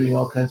dancing and doing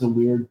all kinds of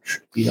weird,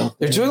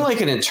 They're doing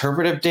like an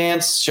interpretive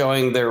dance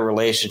showing their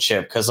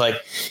relationship. Because like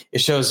it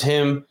shows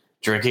him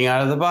drinking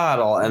out of the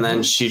bottle, and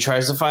then she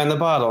tries to find the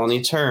bottle, and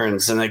he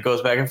turns, and it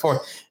goes back and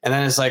forth. And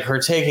then it's like her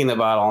taking the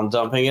bottle and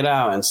dumping it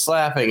out and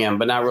slapping him,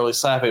 but not really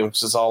slapping him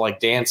because it's all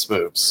like dance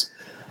moves.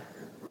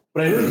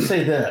 But I didn't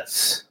say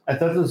this. I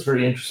thought this was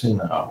very interesting,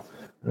 though.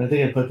 And I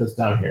think I put this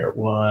down here.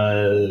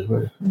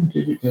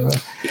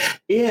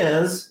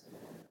 Is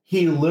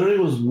he literally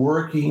was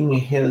working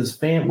his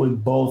fan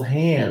with both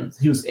hands.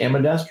 He was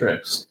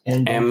ambidextrous.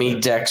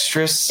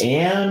 Ambidextrous?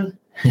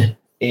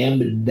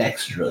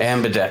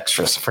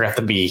 Ambidextrous. I forgot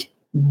the B.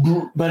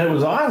 But it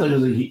was odd.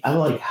 I'm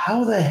like,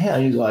 how the hell?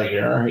 He's like,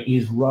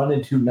 he's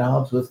running two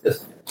knobs with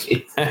his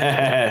kids.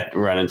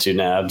 Running two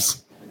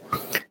knobs.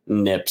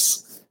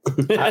 Nips.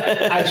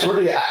 I swear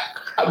to you,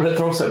 I'm going to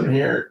throw something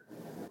here.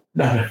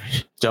 No.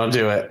 Don't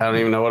do it. I don't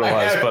even know what it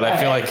was, but I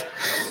feel like...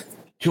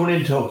 Tune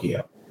in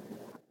Tokyo.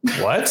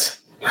 What?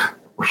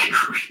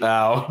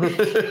 No.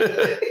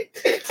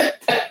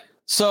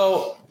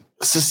 So...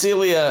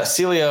 Celia,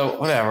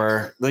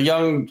 whatever,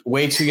 the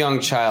way too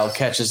young child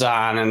catches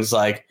on and is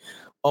like,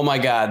 oh my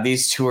God,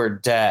 these two are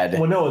dead.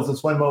 Well, no, it's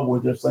this one moment where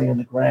they're laying in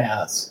the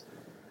grass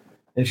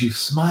and she's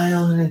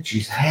smiling and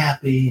she's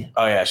happy.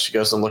 Oh, yeah. She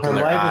goes and looks in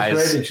their eyes. Her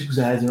life is great, and she's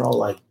eyes are all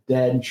like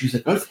dead. And she's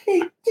like, oh,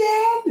 hey,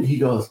 Dad. And he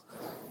goes,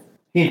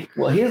 he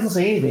doesn't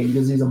say anything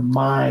because he's a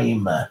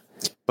mime.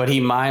 But he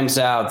mimes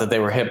out that they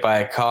were hit by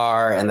a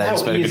car and that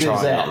he's been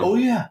controlling them. Oh,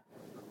 yeah.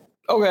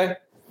 Okay.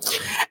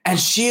 And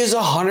she is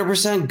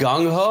 100%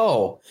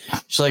 gung-ho.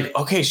 She's like,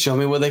 okay, show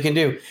me what they can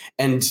do.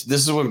 And this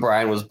is when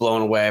Brian was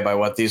blown away by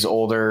what these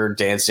older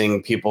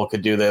dancing people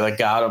could do. They like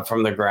got up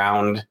from the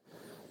ground.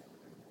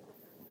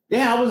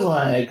 Yeah, I was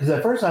like, because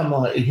at first I'm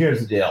like,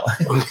 here's the deal.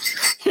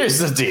 Here's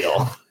the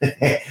deal.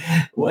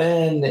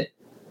 When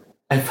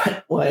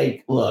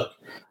look,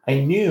 I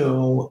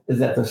knew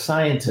that the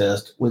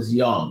scientist was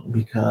young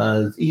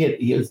because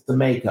he was the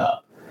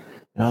makeup.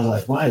 And I was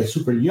like, why? He's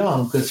super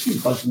young because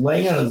he's like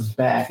laying on his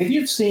back. And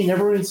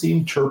everyone's seen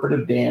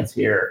interpretive dance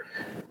here.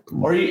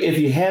 Or if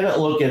you haven't,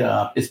 look it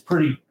up. It's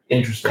pretty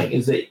interesting.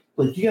 Is that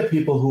like you got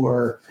people who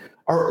are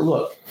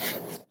look,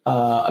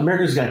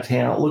 America's Got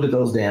Talent. Look at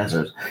those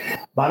dancers.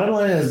 Bottom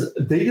line is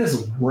they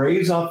just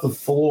raise off the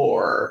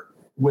floor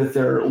with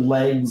their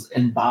legs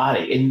and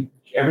body. And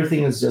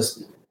everything is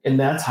just, and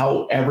that's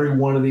how every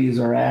one of these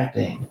are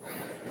acting.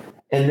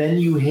 And then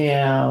you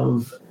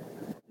have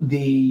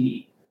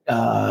the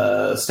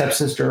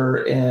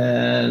stepsister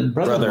and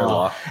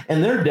brother-in-law,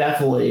 and they're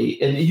definitely,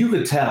 and you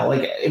could tell,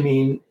 like, I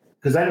mean,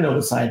 because I didn't know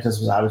the scientist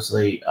was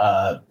obviously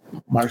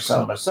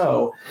Marcel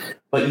Marceau,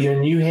 but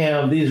you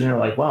have these, and you're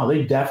like, wow,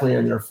 they definitely are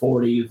in their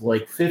 40s,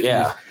 like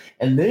 50s,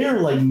 and they are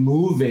like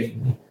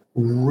moving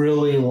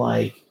really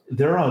like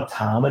their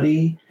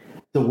autonomy,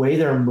 the way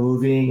they're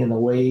moving and the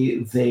way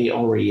they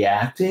are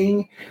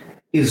reacting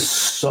is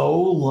so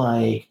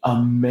like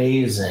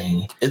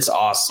amazing. It's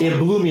awesome. It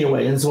blew me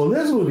away. And so in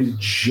this movie,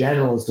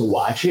 general is to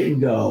watch it and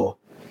go,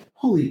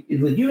 holy,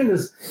 like you can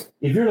just,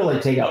 if you're to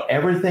like take out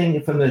everything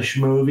from this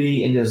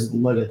movie and just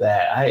look at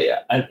that,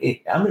 I'm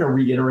going to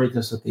reiterate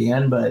this at the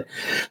end, but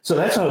so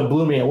that's how it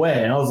blew me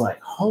away. And I was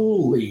like,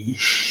 holy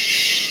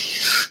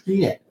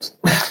shit.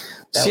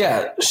 So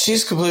yeah,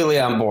 she's completely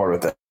on board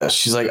with this.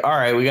 She's like, all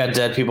right, we got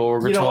dead people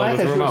we're controlling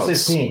with remotes.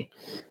 16.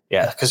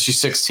 Yeah, because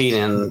she's 16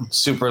 and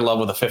super in love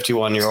with a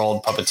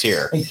 51-year-old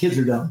puppeteer. And kids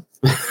are dumb.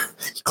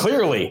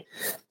 Clearly.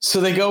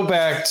 So they go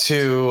back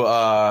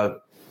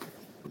to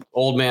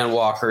Old Man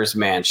Walker's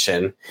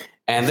mansion,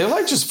 and they're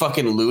like just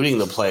fucking looting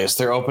the place.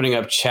 They're opening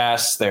up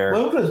chests.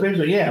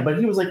 Yeah, but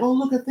he was like, oh,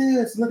 look at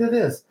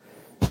this.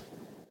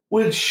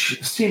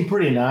 Which seemed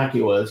pretty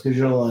innocuous because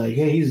you're like,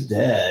 hey, he's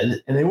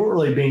dead. And they weren't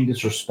really being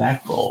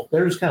disrespectful.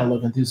 They're just kind of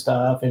looking through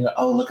stuff and go,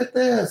 oh, look at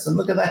this and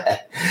look at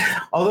that.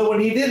 Although when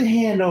he did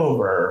hand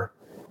over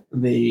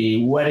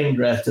the wedding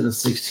dress to the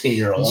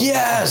 16-year-old.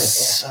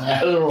 Yes.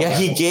 Yeah,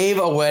 he gave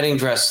a wedding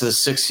dress to the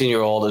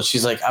 16-year-old, and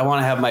she's like, I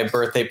want to have my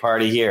birthday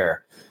party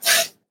here.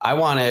 I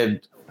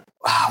wanted,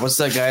 what's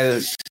that guy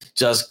that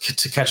does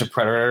To Catch a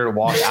Predator to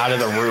walk out of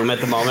the room at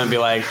the moment and be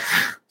like,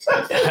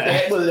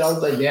 I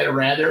was like, that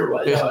rather.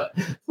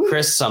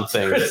 Chris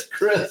something. Chris,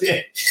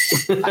 yeah.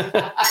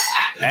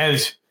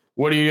 And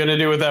what are you going to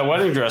do with that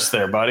wedding dress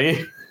there,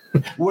 buddy?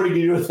 What are you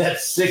going to do with that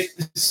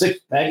six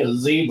pack of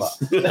Zima?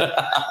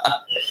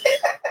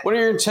 What are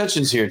your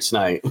intentions here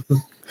tonight?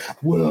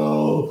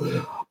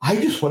 Well, I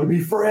just want to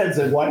be friends.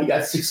 And why do you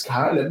got 6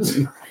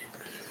 condoms?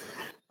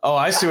 Oh,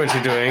 I see what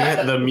you're doing.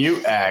 The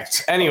mute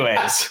act.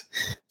 Anyways,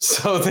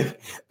 so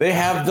they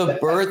have the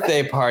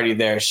birthday party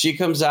there. She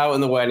comes out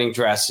in the wedding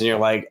dress, and you're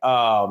like,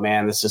 oh,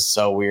 man, this is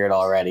so weird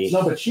already.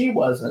 No, but she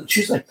wasn't.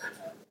 She's like,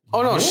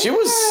 oh, no, she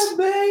was.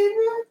 Baby.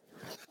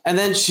 And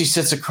then she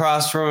sits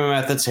across from him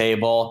at the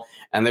table,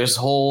 and there's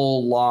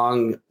whole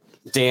long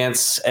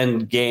dance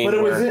and game.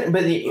 But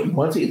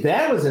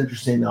that was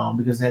interesting, though,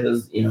 because it had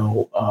his,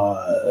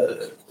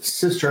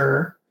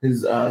 sister,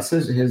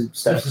 his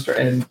stepsister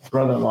and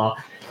brother-in-law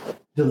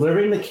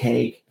delivering the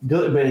cake,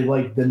 but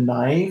like the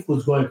knife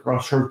was going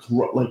across her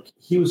throat. Like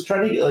he was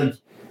trying to like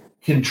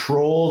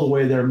control the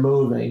way they're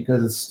moving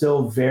because it's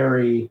still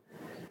very.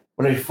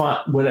 I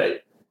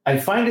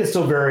find it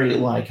still very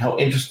like how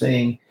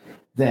interesting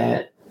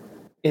that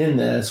in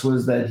this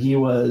was that he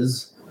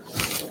was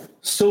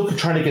still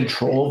trying to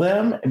control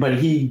them, but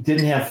he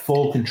didn't have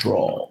full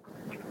control.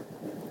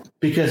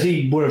 Because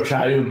he would have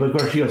tried, but of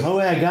course she goes, oh,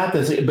 yeah, I got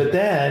this. But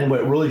then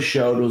what really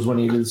showed was when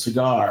he did the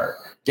cigar.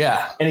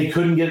 Yeah. And he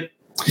couldn't get.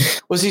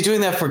 Was he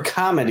doing that for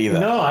comedy, though?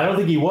 No, I don't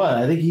think he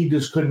was. I think he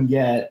just couldn't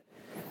get.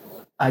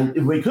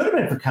 It could have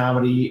been for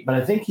comedy, but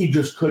I think he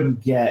just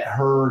couldn't get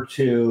her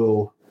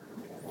to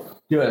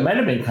do it. It might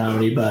have been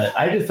comedy, but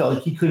I just felt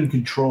like he couldn't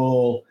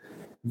control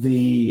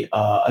the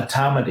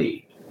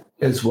automedy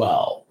as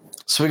well.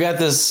 So we got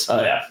this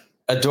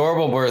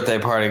adorable birthday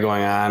party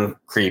going on.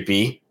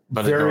 Creepy.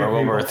 But very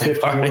adorable birthday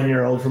party.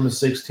 51-year-old from a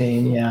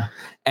 16, yeah.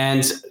 And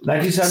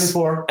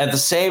 1974. At the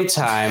same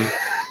time,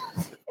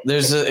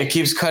 it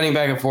keeps cutting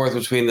back and forth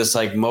between this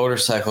like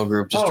motorcycle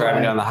group just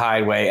driving down the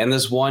highway, and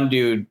this one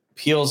dude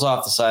peels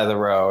off the side of the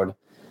road.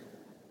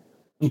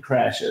 He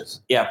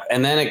crashes. Yep.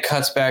 And then it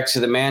cuts back to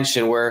the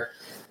mansion where,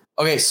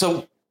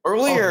 so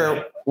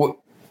earlier.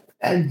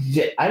 And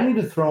I need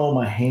to throw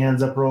my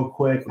hands up real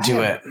quick.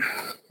 Do it.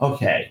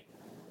 Okay.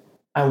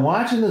 I'm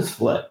watching this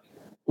flick.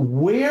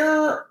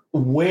 Where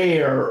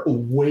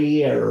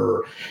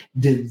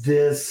did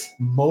this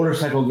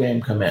motorcycle game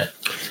come in?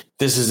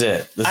 This is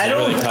it.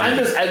 I'm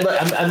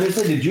just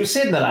like, did you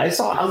say that I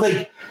saw? I'm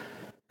like,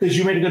 because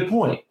you made a good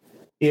point.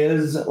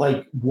 Is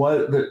like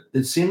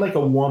it seemed like a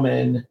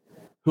woman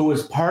who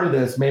was part of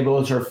this. Maybe it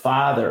was her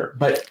father,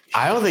 but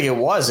I don't think it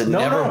was. It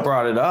never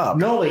brought it up.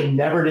 No, they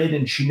never did,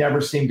 and she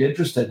never seemed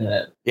interested in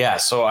it. Yeah,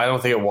 so I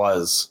don't think it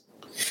was.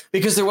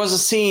 Because there was a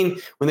scene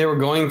when they were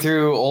going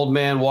through Old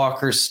Man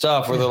Walker's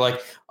stuff where they're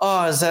like,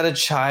 oh, is that a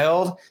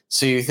child?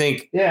 So you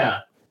think,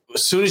 yeah.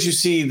 As soon as you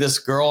see this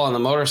girl on the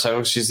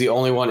motorcycle, she's the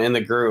only one in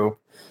the group.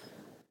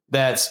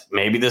 That's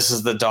maybe this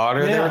is the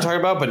daughter they were talking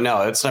about, but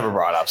no, it's never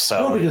brought up.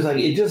 So no, because like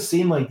it just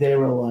seemed like they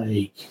were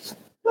like,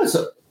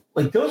 listen,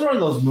 like those are one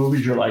of those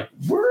movies you're like,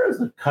 where is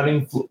the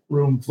cutting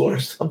room floor?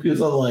 Some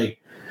people are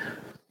like,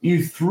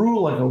 you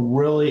threw like a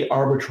really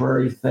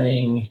arbitrary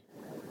thing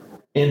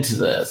into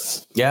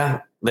this.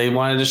 Yeah, they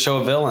wanted to show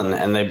a villain,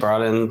 and they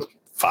brought in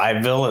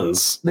 5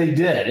 villains. They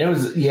did. It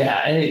was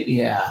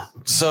yeah.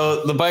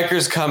 So the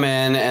bikers come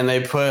in and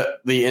they put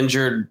the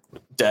injured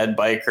dead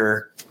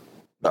biker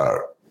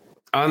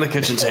on the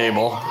kitchen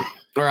table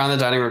or on the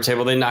dining room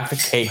table. They knocked the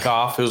cake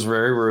off. It was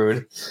very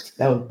rude.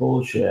 That was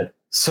bullshit.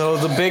 So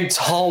the big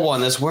tall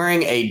one that's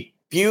wearing a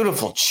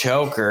beautiful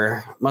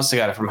choker, must have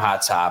got it from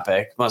Hot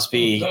Topic, must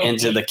be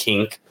into the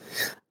kink.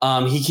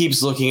 He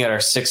keeps looking at our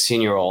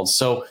 16-year-old.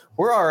 So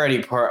we're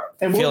already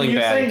feeling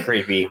bad and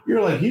creepy.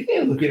 You're like, you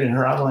can't look at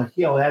her. I'm like,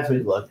 that's what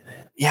he's looking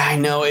at. Yeah, I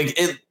know.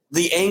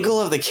 The angle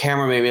of the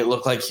camera made it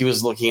look like he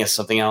was looking at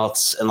something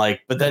else, and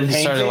but then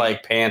he started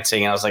like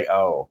panting, and I was like,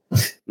 oh,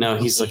 no,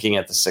 he's looking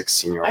at the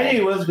 16-year-old. I think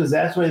it was because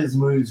that's where this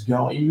movie's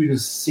going. You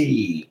just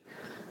see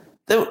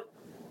Dude,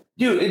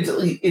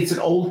 it's an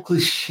old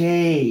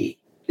cliche.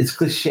 It's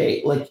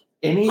cliche. Like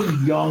any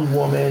young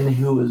woman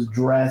who is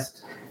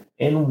dressed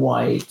in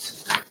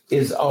white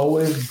is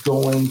always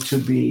going to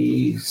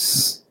be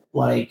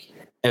like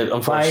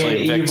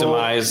unfortunately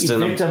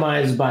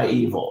victimized by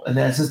evil, and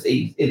that's just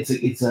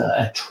it's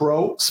a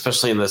trope,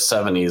 especially in the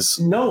 70s.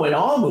 No, in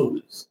all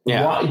movies.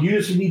 Yeah, you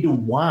just need to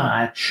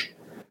watch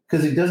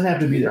because it doesn't have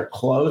to be their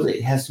clothes;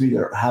 it has to be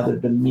their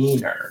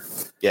demeanor.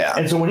 Yeah.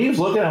 And so when he was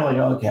looking, I'm like,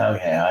 okay,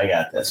 I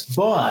got this,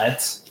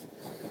 but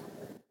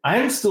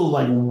I'm still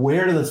like,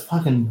 where did this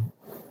fucking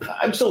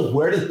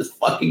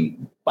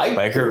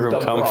biker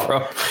group come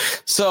from?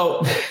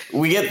 So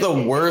we get the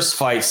worst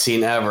fight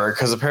scene ever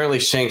because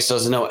apparently Shanks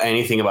doesn't know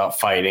anything about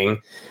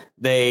fighting.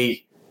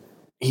 He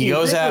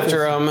goes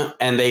after him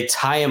and they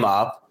tie him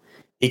up.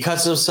 He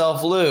cuts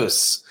himself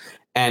loose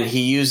and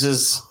he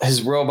uses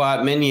his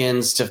robot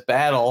minions to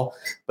battle,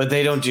 but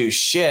they don't do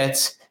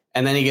shit.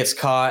 And then he gets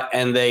caught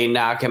and they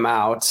knock him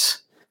out.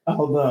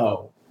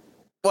 Although,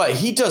 but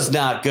he does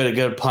not get a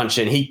good punch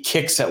in. He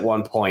kicks at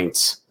one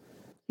point.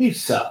 He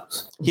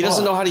sucks. He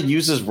doesn't know how to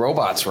use his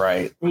robots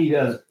right. He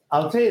does.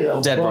 I'll tell you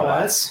though. Dead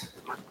robots.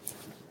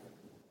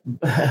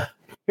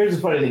 Here's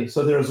the funny thing.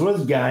 So there was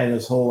one guy in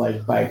this whole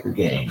like biker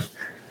gang.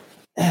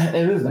 And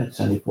it was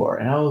 1974.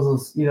 And I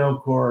was,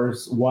 of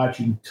course,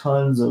 watching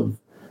tons of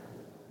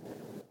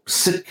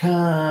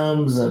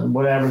sitcoms and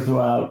whatever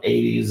throughout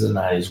 80s and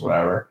 90s,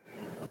 whatever.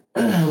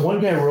 One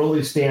guy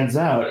really stands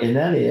out, and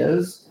that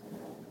is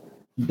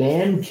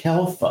Dan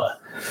Kelfa.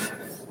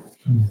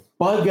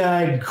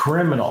 Bug-eyed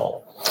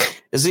criminal.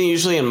 Isn't he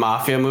usually in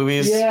mafia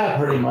movies? Yeah,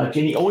 pretty much.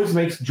 And he always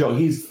makes jokes.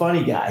 He's a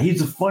funny guy.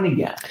 He's a funny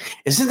guy.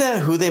 Isn't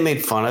that who they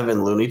made fun of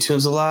in Looney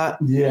Tunes a lot?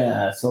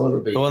 Yeah, it's a little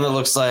bit. The one that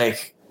looks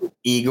like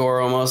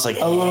Igor almost, like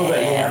a little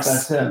bit. Yeah,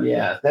 that's him.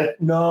 Yeah.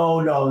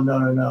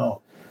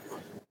 No.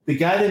 The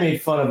guy they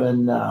made fun of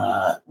in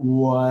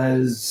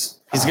was.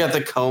 He's got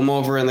the comb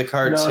over in the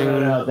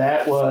cartoon. No.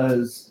 That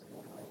was.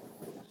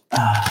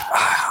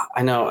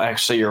 I know.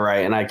 Actually, you're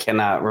right, and I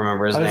cannot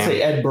remember his name. I would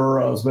say Ed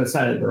Burrows, but it's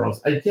not Ed Burrows.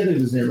 I can't think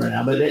of his name right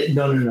now. But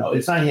no.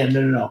 It's not him.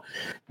 No.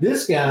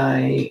 This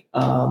guy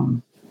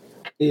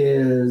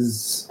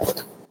is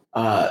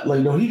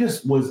he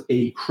just was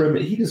a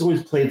criminal. He just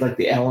always played like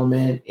the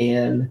element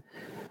in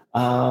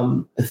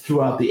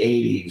throughout the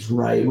 80s,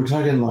 right? We're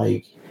talking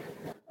like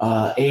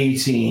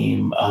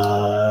A-Team,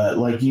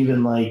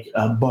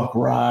 Buck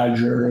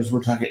Rogers.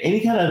 We're talking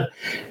any kind of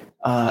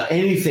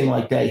anything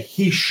like that.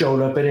 He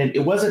showed up in it.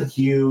 It wasn't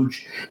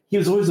huge. He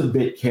was always a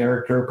bit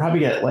character. Probably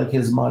got like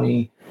his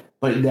money,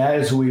 but that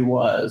is who he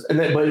was. And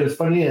then, but it was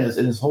funny is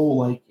in his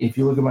whole if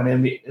you look at my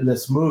name in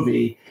this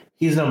movie,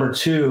 he's number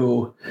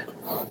 2.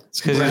 It's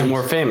because he's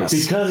more famous.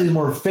 Because he's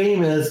more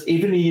famous,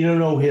 even if you don't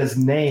know his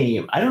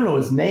name. I don't know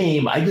his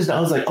name. I was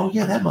like, oh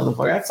yeah, that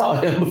motherfucker. I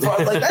saw him before. I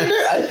was like,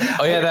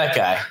 oh yeah, that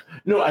guy.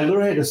 No, I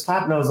literally had to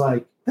stop and I was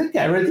like, that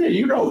guy right there,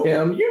 you know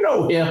him.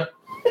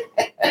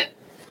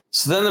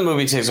 So then the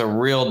movie takes a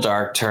real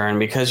dark turn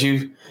because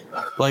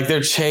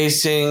they're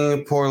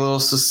chasing poor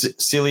little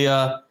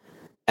Cecilia,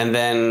 and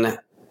then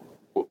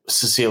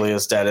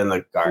Cecilia's dead in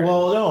the garden.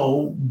 Well,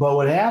 no, but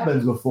what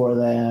happens before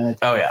that?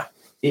 Oh yeah,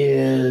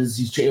 is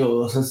he's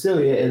chasing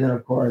Cecilia, and then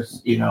of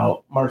course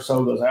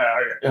Marceau goes,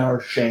 or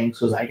Shanks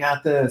goes, I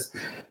got this,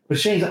 but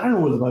Shanks, I don't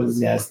know what the fuck this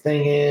guy's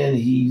thinking.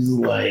 He's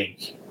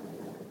like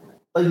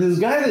this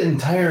guy, the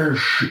entire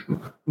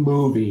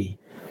movie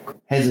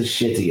has his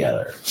shit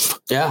together.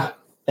 Yeah.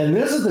 And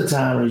this is the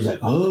time where he's like,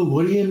 oh,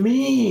 what do you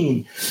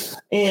mean?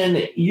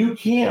 And you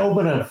can't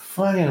open a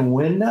fucking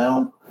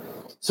window.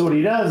 So what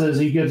he does is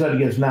he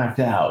gets knocked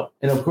out.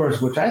 And of course,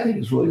 which I think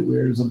is really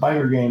weird, is the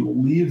biker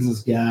gang leaves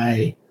this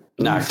guy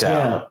knocked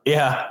out.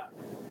 Yeah.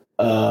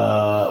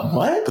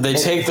 What? But they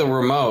take the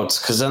remotes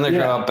because then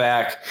they're out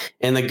back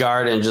in the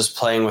garden just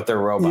playing with their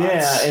robots.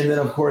 Yeah, and then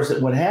of course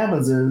what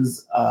happens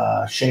is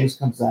Shanks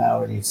comes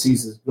out and he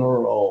sees his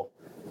girl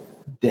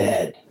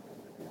dead.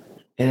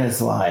 And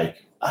it's like,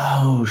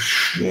 oh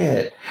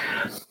shit.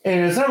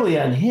 And it's not really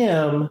on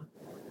him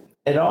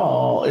at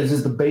all. It's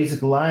just the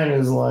basic line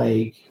is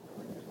like,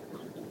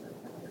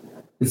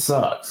 it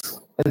sucks.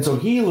 And so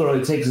he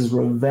literally takes his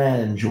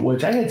revenge,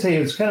 which I gotta tell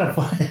you, it's kind of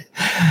fun.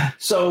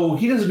 So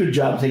he does a good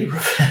job taking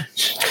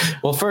revenge.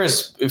 Well,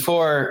 first,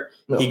 before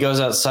he goes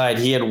outside,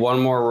 he had one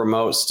more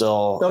remote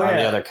still on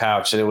the other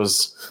couch, and it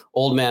was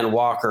Old Man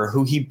Walker,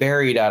 who he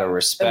buried out of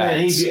respect.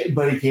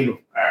 But he came,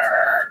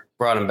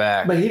 brought him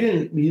back. But he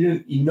didn't.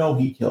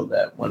 He killed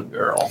that one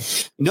girl.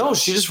 No,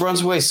 she just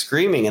runs away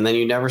screaming, and then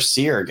you never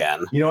see her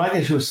again. I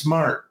think she was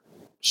smart.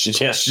 She's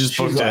just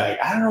like,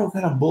 I don't know what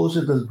kind of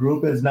bullshit this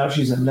group is. Now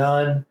she's a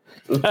nun.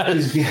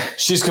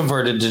 She's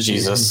converted to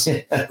Jesus.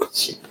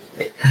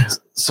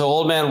 So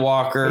Old Man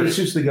Walker.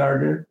 Jesus the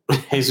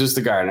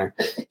gardener.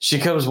 She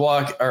comes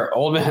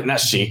Old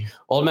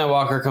Man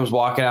Walker comes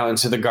walking out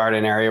into the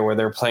garden area where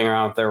they're playing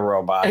around with their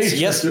robots.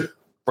 Yes,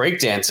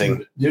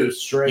 breakdancing. Dude,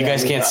 straight. You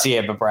guys can't see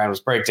it, but Brian was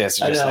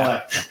breakdancing just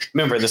now.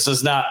 Remember, this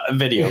is not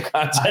video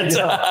content.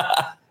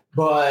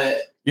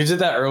 But You did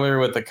that earlier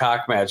with the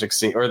cock magic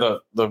scene or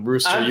the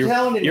rooster. You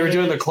were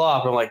doing the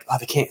claw. I'm like, oh,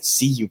 they can't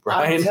see you,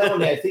 Brian. I'm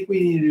telling you, I think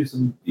we need to do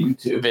some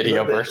YouTube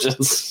video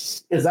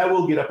versions. Because I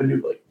will get up and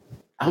do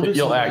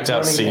you'll act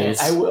out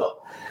scenes. I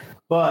will.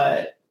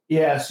 But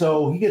yeah,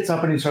 so he gets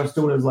up and he starts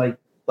doing his like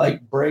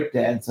break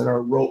dance and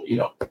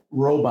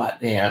robot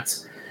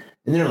dance.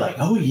 And they're like,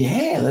 oh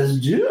yeah, let's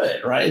do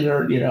it. Right. And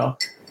they're,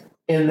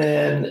 and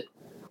then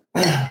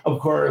of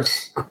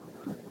course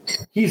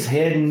he's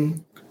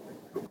hidden.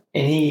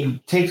 And he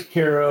takes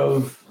care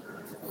of,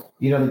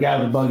 the guy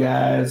with the bug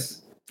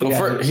eyes.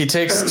 He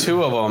takes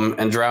two of them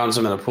and drowns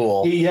them in a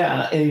pool. And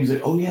he's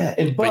like, oh, yeah.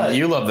 But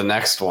you love the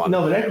next one.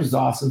 No, the next was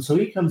awesome. So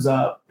he comes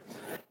up.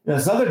 And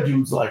this other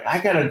dude's like, I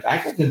can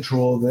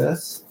control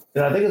this.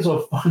 And I think it's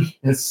so funny.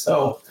 Is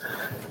so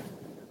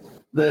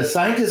the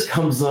scientist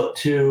comes up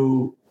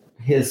to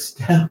his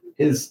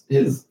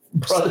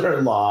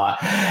brother-in-law.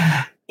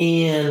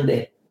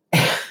 And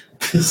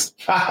this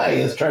guy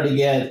is trying to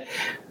get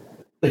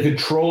the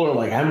controller,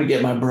 like, I'm going to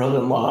get my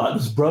brother-in-law.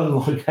 This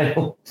brother-in-law kind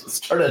of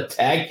started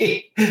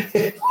attacking.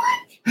 I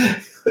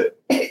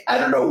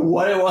don't know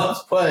what it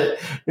was, but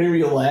maybe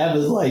you'll laugh.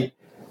 Is like,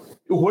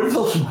 what are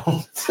those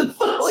moments?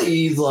 Literally,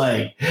 he's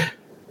like,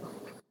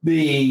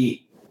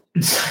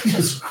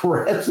 just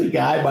grabs the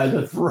guy by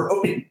the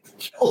throat and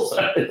kills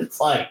him. It's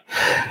like,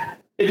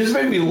 it just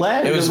made me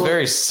laugh. It was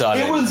very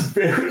sudden. It was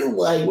very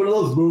like one of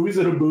those movies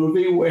in a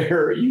movie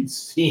where you've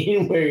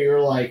seen where you're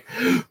like,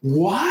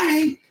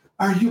 why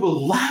are you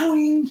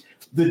allowing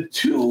the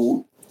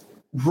two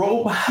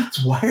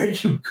robots? Why are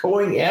you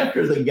going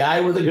after the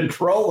guy with the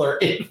controller?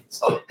 I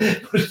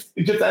think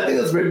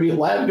that's made me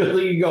laugh because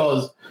he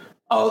goes,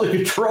 oh, the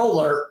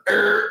controller,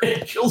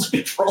 and kills the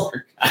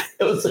controller guy.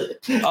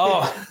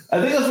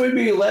 I think that's made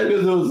me laugh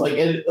because it was like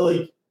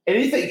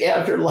anything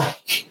after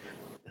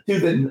through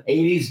the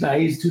 80s,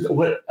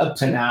 90s, up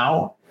to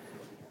now,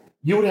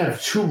 you would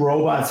have two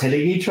robots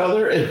hitting each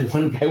other and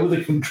one guy with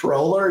a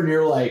controller, and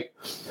you're like,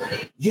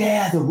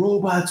 yeah, the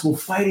robots will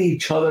fight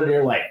each other. And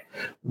you're like,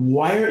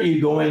 why aren't you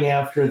going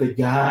after the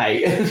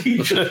guy? And then he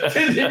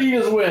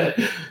just went,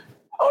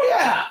 oh,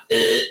 yeah.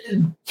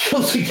 And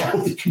kills the guy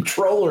with the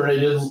controller.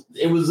 And it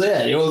was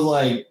it. It was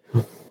like.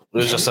 It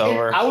was just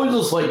over. I was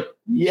just like,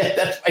 yeah,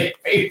 that's my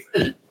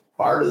favorite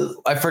part of this.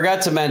 I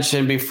forgot to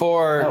mention,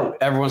 before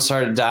everyone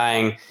started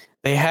dying,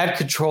 they had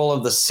control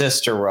of the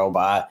sister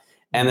robot.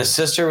 And the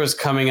sister was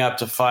coming up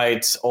to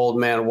fight Old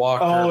Man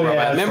Walker. Oh,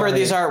 yeah, remember,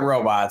 these aren't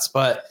robots,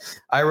 but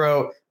I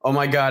wrote, oh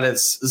my God,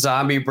 it's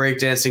zombie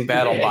breakdancing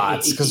battle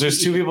bots. Because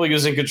there's two people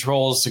using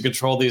controls to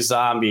control these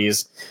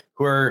zombies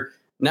who are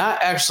not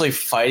actually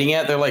fighting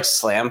it. They're like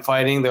slam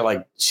fighting. They're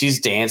like,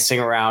 she's dancing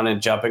around and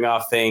jumping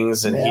off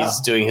things, and he's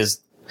doing his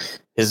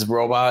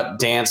robot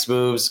dance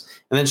moves.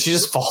 And then she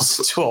just falls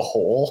into a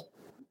hole.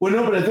 Well,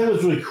 no, but I think it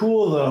was really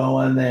cool, though,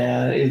 on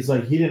that. It's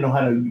like he didn't know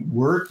how to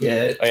work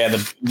it. Oh, yeah,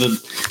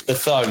 the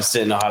thugs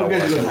didn't know how to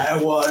work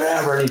it.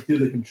 Whatever, and he threw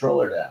the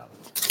controller down.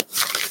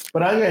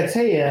 But I got to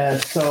tell you,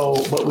 so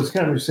what was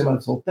kind of interesting about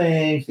this whole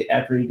thing,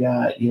 after he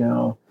got,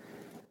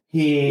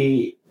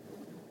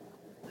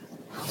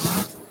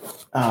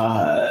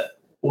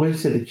 what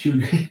did you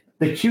say,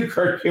 the cue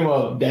card came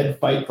out, Dead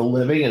Fight the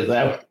Living, is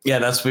that? Yeah,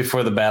 that's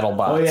before the battle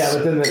bots. Oh, yeah,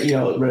 but then,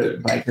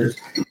 bikers.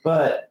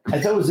 But I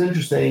thought was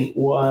interesting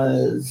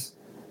was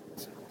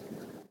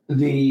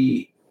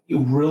the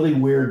really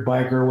weird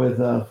biker with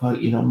a,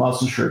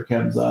 muscle shirt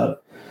comes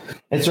up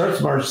and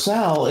starts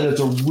Marcel, and it's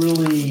a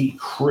really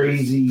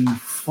crazy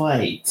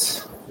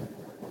fight.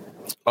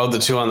 Oh, the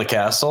two on the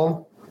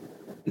castle?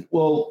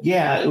 Well,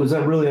 yeah, it was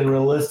really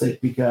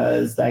unrealistic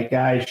because that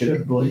guy should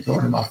have really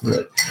thrown him off of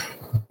it.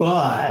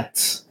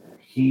 But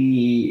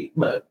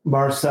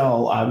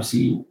Marcel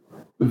obviously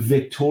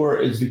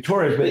is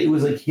victorious, but it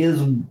was like his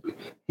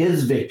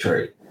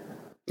victory.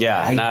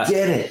 Yeah, I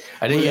did it.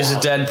 I didn't use a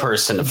dead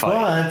person to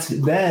fight.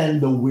 But then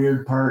the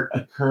weird part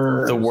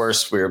occurs. The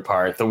worst weird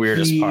part. The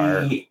weirdest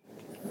part.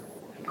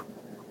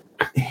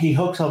 He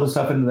hooks all the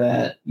stuff into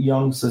that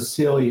young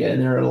Cecilia,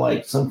 and they're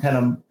like some kind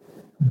of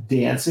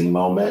dancing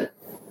moment.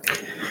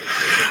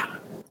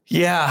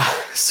 Yeah,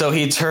 so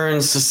he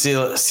turns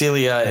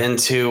Celia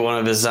into one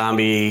of his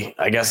zombie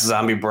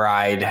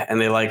bride, and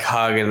they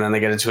hug, and then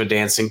they get into a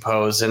dancing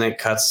pose, and it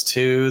cuts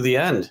to the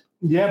end.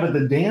 Yeah, but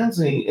the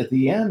dancing at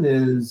the end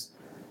is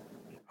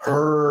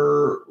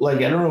her, I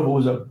don't know if it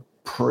was a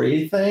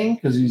prey thing,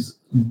 because he's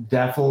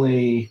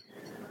definitely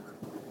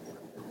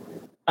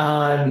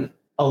on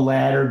a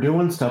ladder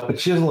doing stuff, but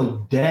she doesn't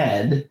look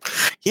dead.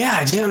 Yeah,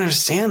 I didn't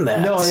understand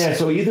that. No, yeah,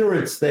 so either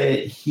it's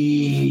that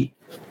he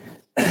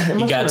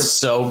got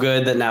so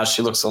good that now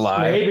she looks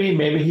alive.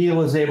 Maybe he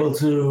was able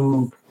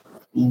to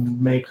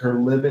make her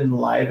live in the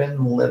life.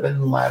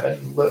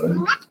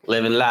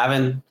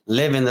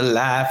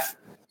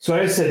 So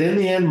I said, in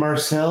the end,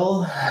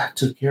 Marcel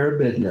took care of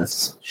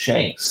business.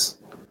 Shanks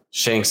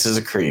is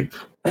a creep.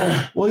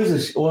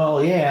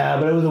 Well, yeah,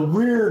 but it was a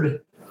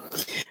weird.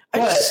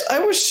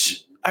 I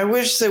wish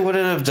they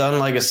wouldn't have done a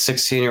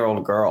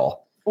 16-year-old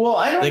girl.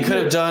 Well, They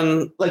could have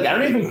done I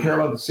don't even care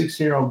about the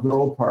 16-year-old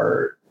girl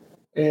part.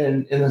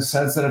 in the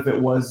sense that if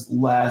it was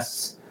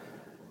less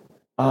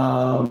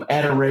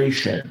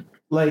adoration.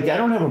 Like, I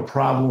don't have a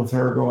problem with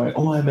her going,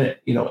 oh,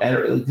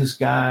 this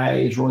guy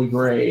is really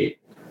great.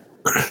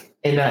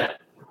 And not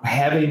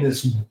having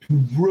this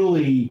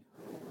really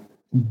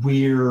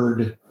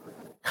weird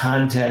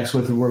context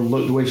with the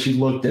way she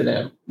looked at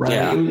him, right?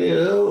 Yeah.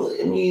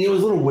 It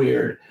was a little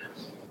weird.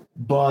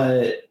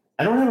 But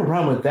I don't have a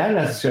problem with that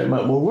necessarily.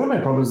 One of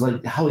my problems is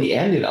like how he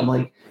ended. I'm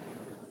like,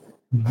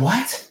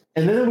 what?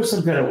 And then there was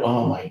some kind of,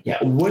 oh my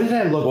God, what did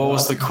I look What up?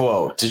 was the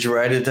quote? Did you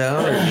write it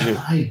down? Or did you?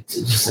 I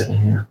did, just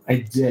sitting here. I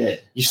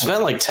did. You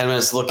spent like 10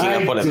 minutes looking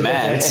up what it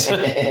meant.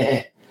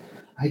 I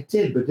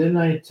did, but didn't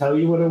I tell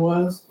you what it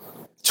was?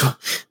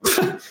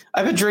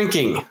 I've been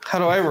drinking. How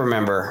do I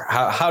remember?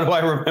 How do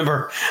I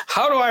remember?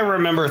 How do I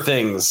remember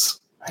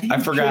things? I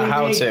forgot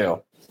how to.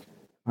 All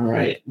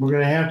right. We're going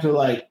to have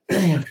to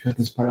cut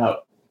this part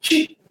out.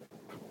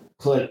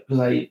 Click, because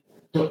I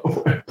don't know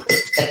where I put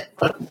that.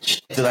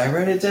 Did I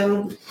write it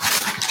down?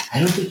 I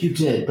don't think you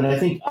did, but I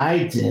think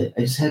I did.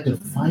 I just had to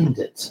find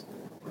it.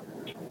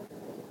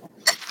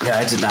 Yeah,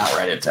 I did not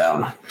write it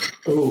down.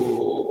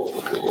 Oh.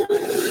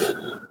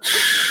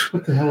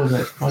 What the hell was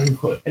that fucking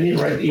quote? I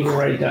didn't even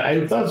write it down.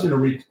 I thought I was going to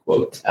read the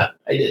quote. I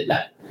did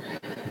not.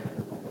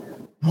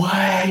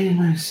 Why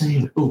didn't I say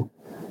it? Oh.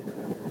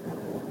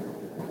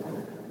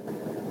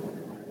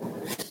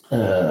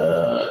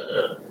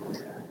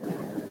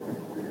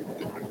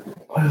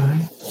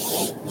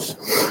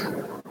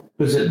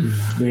 Was it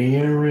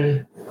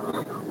very...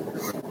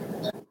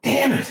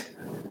 Damn it.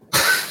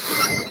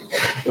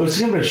 It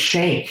was him a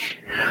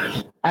Shank.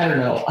 I don't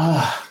know.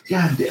 God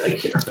damn, I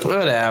can't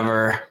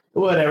remember.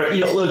 Whatever.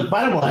 Look,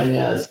 bottom line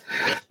is,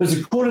 there's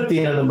a quote at the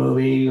end of the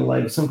movie,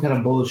 like some kind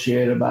of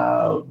bullshit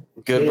about...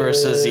 Good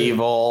versus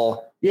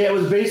evil. Yeah, it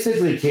was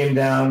basically came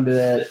down to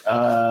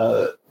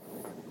that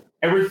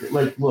everything,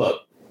 like,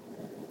 look.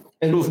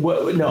 And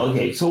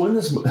so in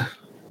this movie...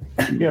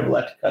 You have a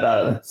lot to cut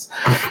out of this.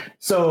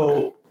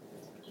 So...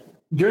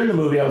 During the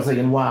movie, I was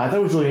thinking, wow, I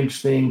thought it was really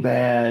interesting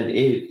that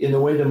in the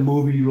way the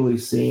movie really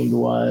seemed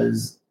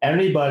was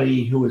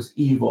anybody who was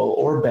evil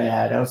or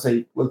bad,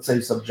 let's say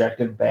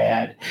subjective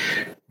bad,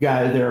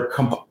 got their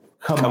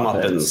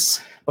comeuppance.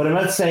 But I'm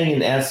not saying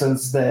in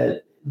essence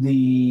that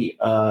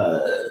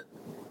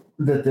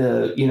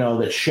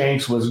that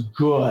Shanks was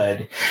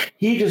good.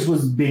 He just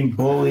was being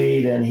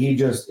bullied, and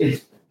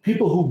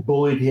people who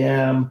bullied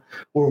him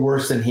were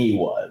worse than he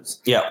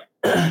was. Yeah.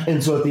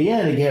 And so at the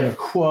end, he gave a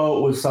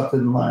quote with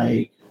something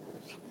like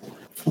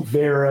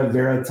Vera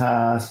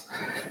Veritas,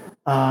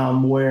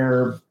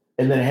 and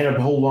then it had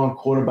a whole long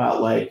quote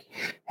about like,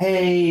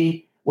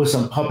 hey, with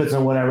some puppets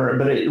and whatever.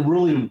 But it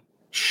really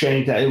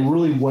shanked out. It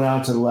really went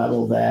out to the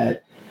level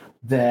that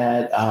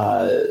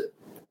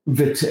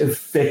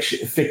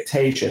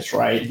fictitious,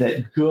 right?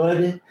 That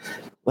good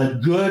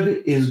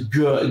is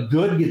good.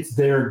 Good gets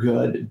their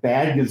good.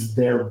 Bad gets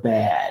their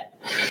bad.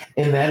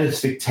 And that is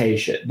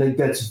fictitious.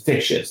 That's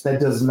fictitious. That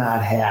does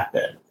not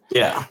happen.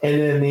 Yeah. And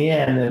in the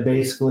end,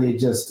 basically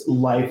just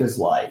life is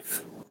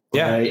life.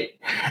 Yeah. Right.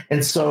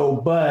 And so,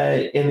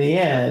 but in the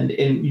end,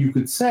 and you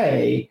could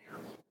say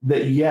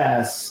that,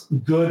 yes,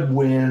 good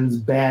wins,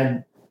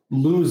 bad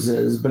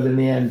loses. But in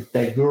the end,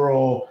 that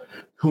girl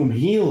whom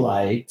he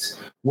liked,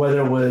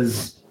 whether it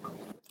was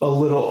a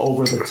little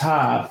over the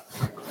top,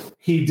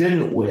 he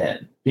didn't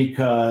win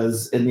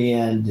because in the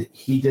end,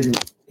 he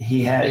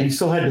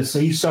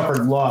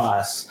suffered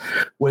loss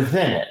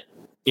within it.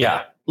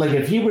 Yeah. Like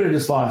if he would have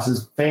just lost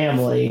his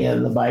family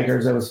and the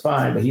bikers, that was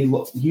fine. But he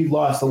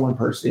lost the one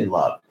person he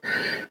loved.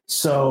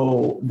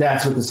 So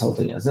that's what this whole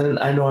thing is. And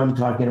I know I'm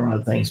talking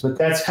around things, but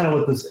that's kind of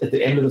what this at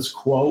the end of this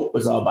quote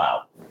was all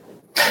about.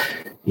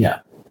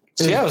 Yeah.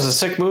 So yeah, it was a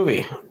sick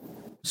movie.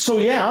 So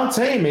yeah, I'll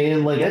tell you,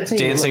 man. Like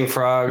dancing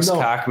frogs,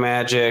 cock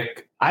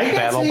magic.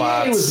 Battle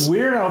bots. It was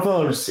weird. I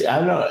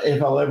don't know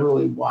if I'll ever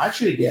really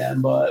watch it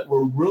again, but what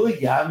really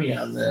got me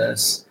on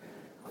this,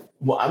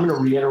 well, I'm going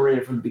to reiterate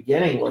it from the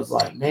beginning, was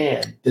like,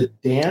 man, the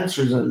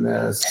dancers in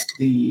this,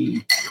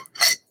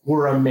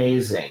 were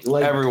amazing.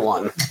 Like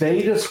everyone.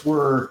 They just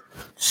were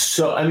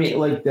so, I mean,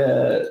 like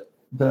so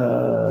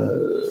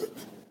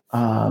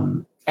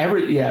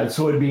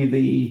it'd be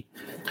the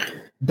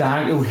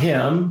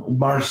him,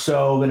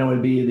 Marceau, then it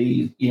would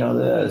be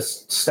the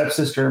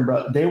stepsister and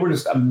brother. They were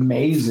just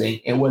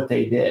amazing at what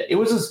they did. It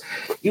was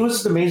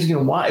just amazing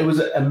to watch. It was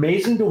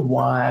amazing to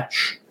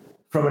watch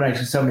from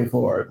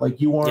 1974.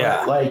 Like you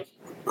weren't like,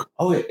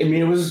 oh, I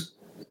mean, it was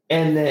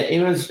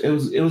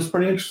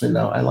pretty interesting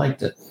though. I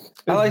liked it.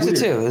 I liked it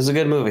too. It was a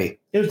good movie.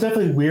 It was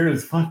definitely weird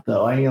as fuck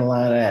though. I ain't gonna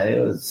lie to that.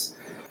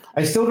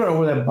 I still don't know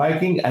where that I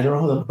don't know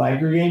how the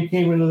biker game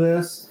came into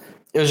this.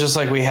 It was just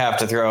like, we have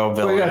to throw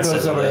villains. We got to throw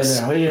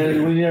somebody in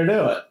there. We need to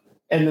do it.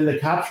 And then the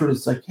cops were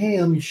just like, hey,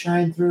 let me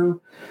shine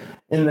through.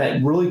 And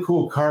that really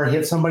cool car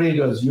hit somebody and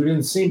goes, you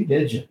didn't see me,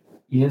 did you?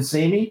 You didn't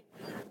see me?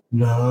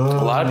 No.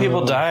 A lot of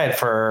people died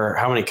for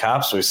how many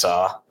cops we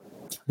saw.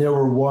 There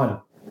were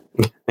one.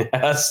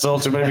 That's still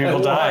too many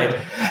people died.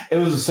 It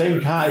was the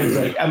same guy. He's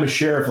like, I'm a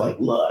sheriff. Like,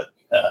 look.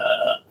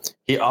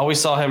 He always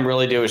saw him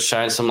really do is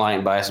shine some light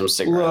and buy some Look,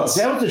 cigarettes.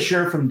 that was a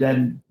shirt from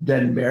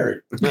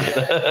Denberry.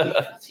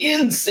 You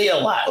didn't see a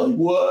lot. Like,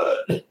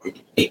 what?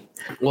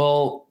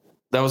 Well,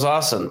 that was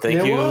awesome.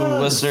 Thank you,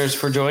 listeners,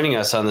 for joining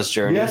us on this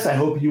journey. Yes, I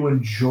hope you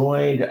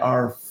enjoyed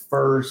our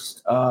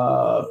first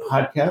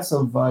podcast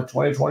of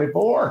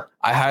 2024.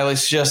 I highly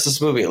suggest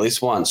this movie at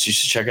least once. You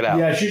should check it out.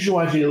 Yes, you should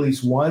watch it at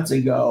least once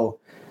and go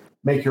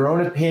make your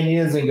own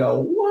opinions and go,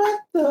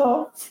 what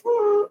the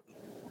fuck?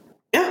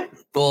 Yeah.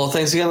 Well,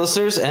 thanks again,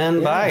 listeners,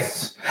 and bye.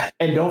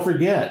 And don't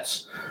forget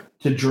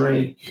to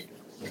drink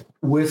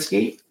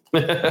whiskey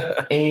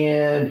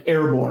and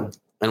Airborne.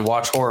 And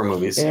watch horror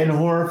movies. And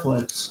horror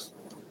flicks.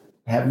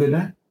 Have a good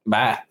night.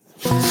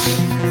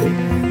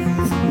 Bye.